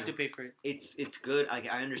 You have to pay for it. It's good. I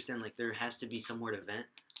understand. Like there has to be somewhere to vent.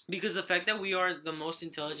 Because the fact that we are the most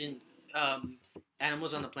intelligent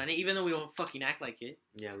animals on the planet, even though we don't fucking act like it.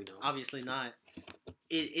 Yeah, we don't. Obviously not.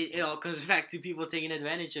 It all comes back to people taking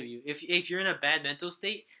advantage of you. If you're in a bad mental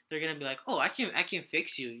state, they're gonna be like, oh, I can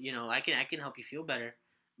fix you. You know, I can help you feel better,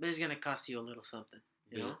 but it's gonna cost you a little something.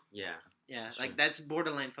 You know? Yeah. Yeah, like that's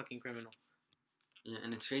borderline fucking criminal. Yeah,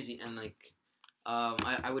 and it's crazy. And like,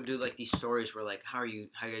 I would do like these stories where like, how you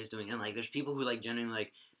guys doing? And like, there's people who like genuinely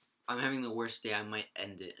like, I'm having the worst day. I might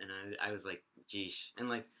end it. And I was like, geesh. And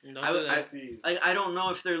like, I don't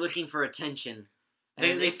know if they're looking for attention.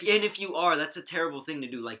 And if you are, that's a terrible thing to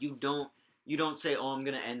do. Like you don't say, oh, I'm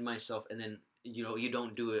gonna end myself, and then you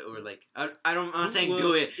don't do it, or like I'm not saying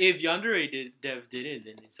do it. If Yandere Dev did it,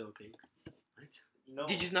 then it's okay. What? No.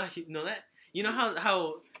 Did you not know that? You know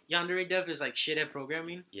how Yandere Dev is like shit at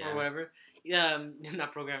programming or whatever.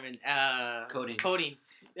 Not programming. Coding.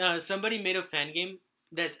 Somebody made a fan game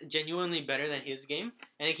that's genuinely better than his game,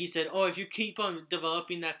 and he said, "Oh, if you keep on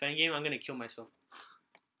developing that fan game, I'm gonna kill myself."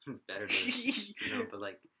 Better than but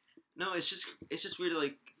like, no, it's just weird.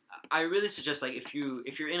 Like, I really suggest like if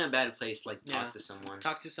you're in a bad place, like talk to someone.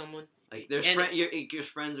 Talk to someone. Like there's your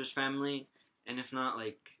friends, there's family, and if not,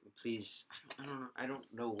 like please, I don't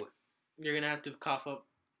know what. You're gonna have to cough up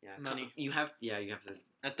money. You have to.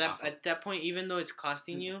 At that point, even though it's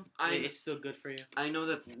costing you, it's still good for you. I know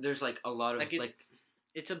that there's like a lot of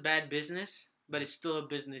it's a bad business, but it's still a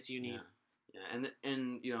business you need. Yeah, and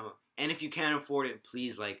and if you can't afford it,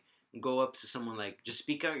 please like go up to someone, like just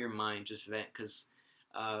speak out your mind, just vent, because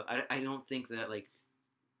I don't think that like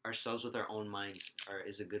ourselves with our own minds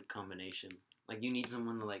is a good combination. Like you need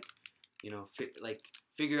someone to like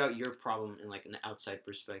figure out your problem in like an outside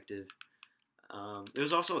perspective.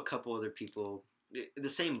 There's also a couple other people the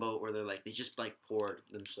same boat where they just like poured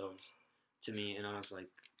themselves to me, and I was like,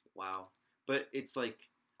 wow. But it's like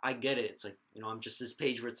I get it. It's like I'm just this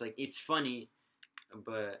page where it's like it's funny,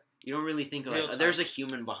 but you don't really think like there's a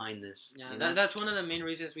human behind this. Yeah, that's one of the main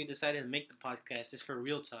reasons we decided to make the podcast is for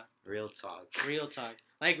real talk. Real talk. Real talk.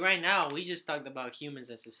 Like right now, we just talked about humans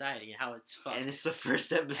and society and how it's fucked. And it's the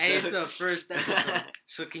first episode.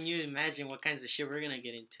 So can you imagine what kinds of shit we're gonna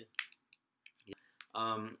get into? Yeah.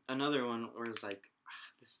 Another one where it's like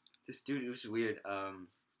this dude. It was weird.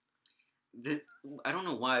 I don't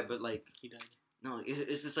know why, but like he died. No,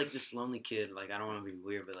 it's just like this lonely kid. Like I don't want to be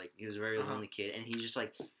weird, but like he was a very lonely kid, and he just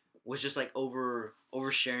like was just like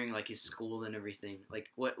oversharing like his school and everything, like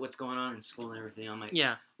what's going on in school and everything. I'm like,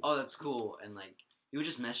 yeah, oh that's cool, and like he would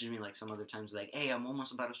just message me like some other times like, hey, I'm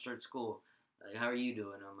almost about to start school. Like how are you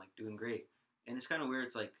doing? And I'm like doing great, and it's kind of weird.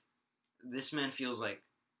 It's like this man feels like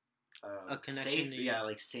a connection. Safe,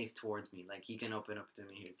 like safe towards me. Like he can open up to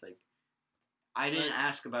me. It's like I didn't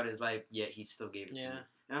ask about his life yet. He still gave it to me.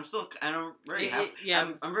 And I'm very happy.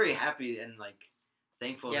 Yeah, I'm very happy and like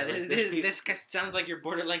thankful. Yeah, that, this sounds like you're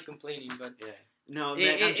borderline complaining, but yeah, no,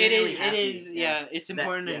 it is. Yeah, it's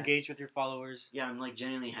important to engage with your followers. Yeah, I'm like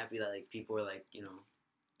genuinely happy that like people are like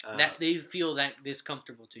that they feel that this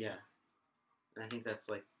comfortable to you. Yeah, and I think that's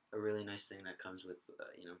like a really nice thing that comes with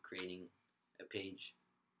creating a page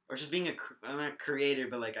or just being I'm not a creator,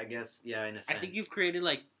 but like I guess in a sense. I think you've created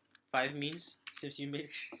like 5 memes since you made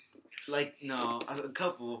it. Like, no, a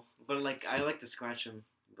couple. But, like, I like to scratch them.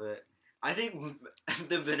 But I think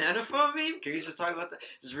the banana phone meme, can we just talk about that?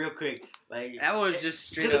 Just real quick. Like that was just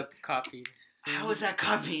straight up copied. How was that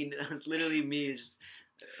copied? That was literally me. Just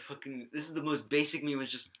fucking, this is the most basic meme. It's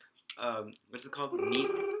just, what's it called?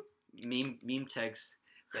 Meme text.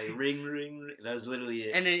 It's like, ring, ring, ring. That was literally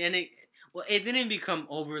it. And it didn't become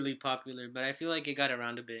overly popular, but I feel like it got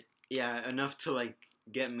around a bit. Yeah, enough to, like,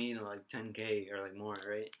 get me to like 10K or like more,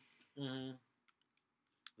 right? Mm-hmm.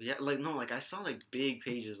 Yeah, like no, like I saw like big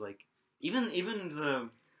pages, like even the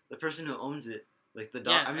person who owns it, like the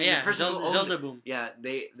dog. Yeah, I mean, the person who owns Zelda it, Boom. Yeah,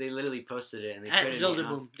 they literally posted it and they at Zelda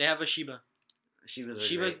Boom. They have a Shiba.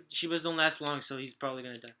 Shibas don't last long, so he's probably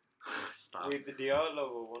gonna die. Stop. Wait, the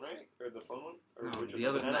Diablo one, right? Or the phone one? Or No, which the one?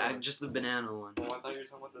 other, Banana one? just the banana one. Oh, I thought you were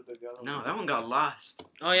talking about the Diablo No, one. that one got lost.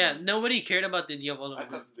 Oh yeah, nobody cared about the Diablo. I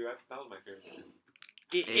thought that was my favorite.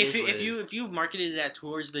 If you marketed that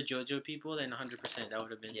towards the JoJo people, then 100% that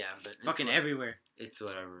would have been Yeah, but fucking everywhere. It's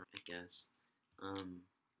whatever, I guess.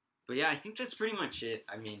 But yeah, I think that's pretty much it.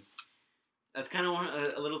 I mean, that's kind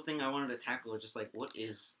of a little thing I wanted to tackle. Just like, what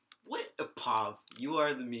a POV? You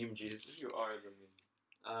are the meme juice. You are the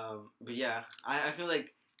meme. But yeah, I feel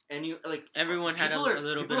like Everyone had a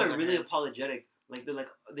little bit. People are really apologetic. Like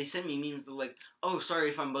they send me memes. They're like, "Oh, sorry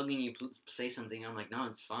if I'm bugging you. Please say something." I'm like, "No,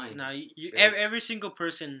 it's fine." No, every single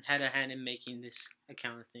person had a hand in making this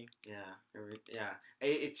account thing. Yeah,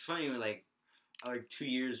 it's funny. Like 2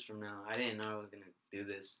 years from now, I didn't know I was gonna do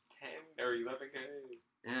this. 10 or 11K.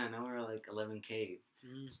 Yeah, now we're like 11K.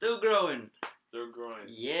 Mm. Still growing. Still growing.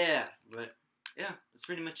 Yeah, but yeah, that's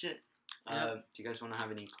pretty much it. Yeah. Do you guys want to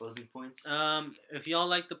have any closing points? If y'all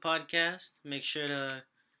like the podcast, make sure to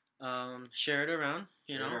share it around.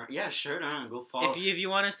 You know. Yeah, share it around. Go follow. If you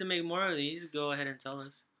want us to make more of these, go ahead and tell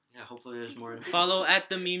us. Yeah, hopefully there's more. Follow at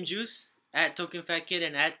the Meme Juice, at Token Fat Kid,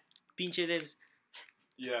 and at Pinche Devs.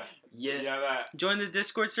 Yeah. Yeah. That. Join the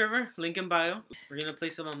Discord server, link in bio. We're gonna play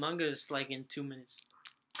some Among Us like in 2 minutes.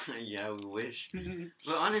 Yeah, we wish.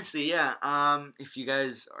 But honestly, yeah. If you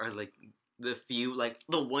guys are like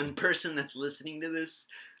the one person that's listening to this,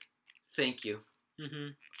 thank you.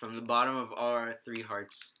 From the bottom of our 3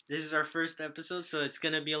 hearts. This is our first episode, so it's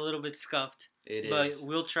gonna be a little bit scuffed. But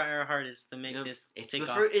we'll try our hardest to make this take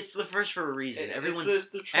off. It's the first for a reason.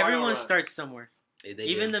 Everyone starts somewhere.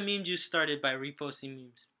 Even the Meme Juice started by reposting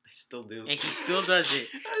memes. I still do. And he still does it.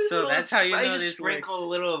 So that's how you know this works. Sprinkle a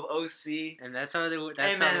little of OC. And that's how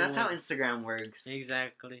that's how Instagram works.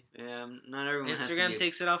 Exactly. Yeah, not everyone Instagram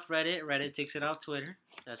takes it off Reddit. Reddit takes it off Twitter.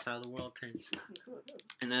 That's how the world turns.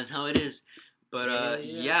 And that's how it is. But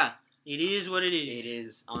yeah. It is what it is. It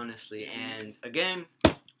is, honestly. And again,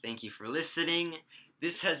 thank you for listening.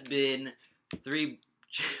 This has been 3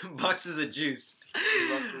 boxes of juice.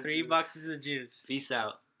 3 boxes of juice. Peace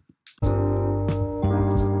out.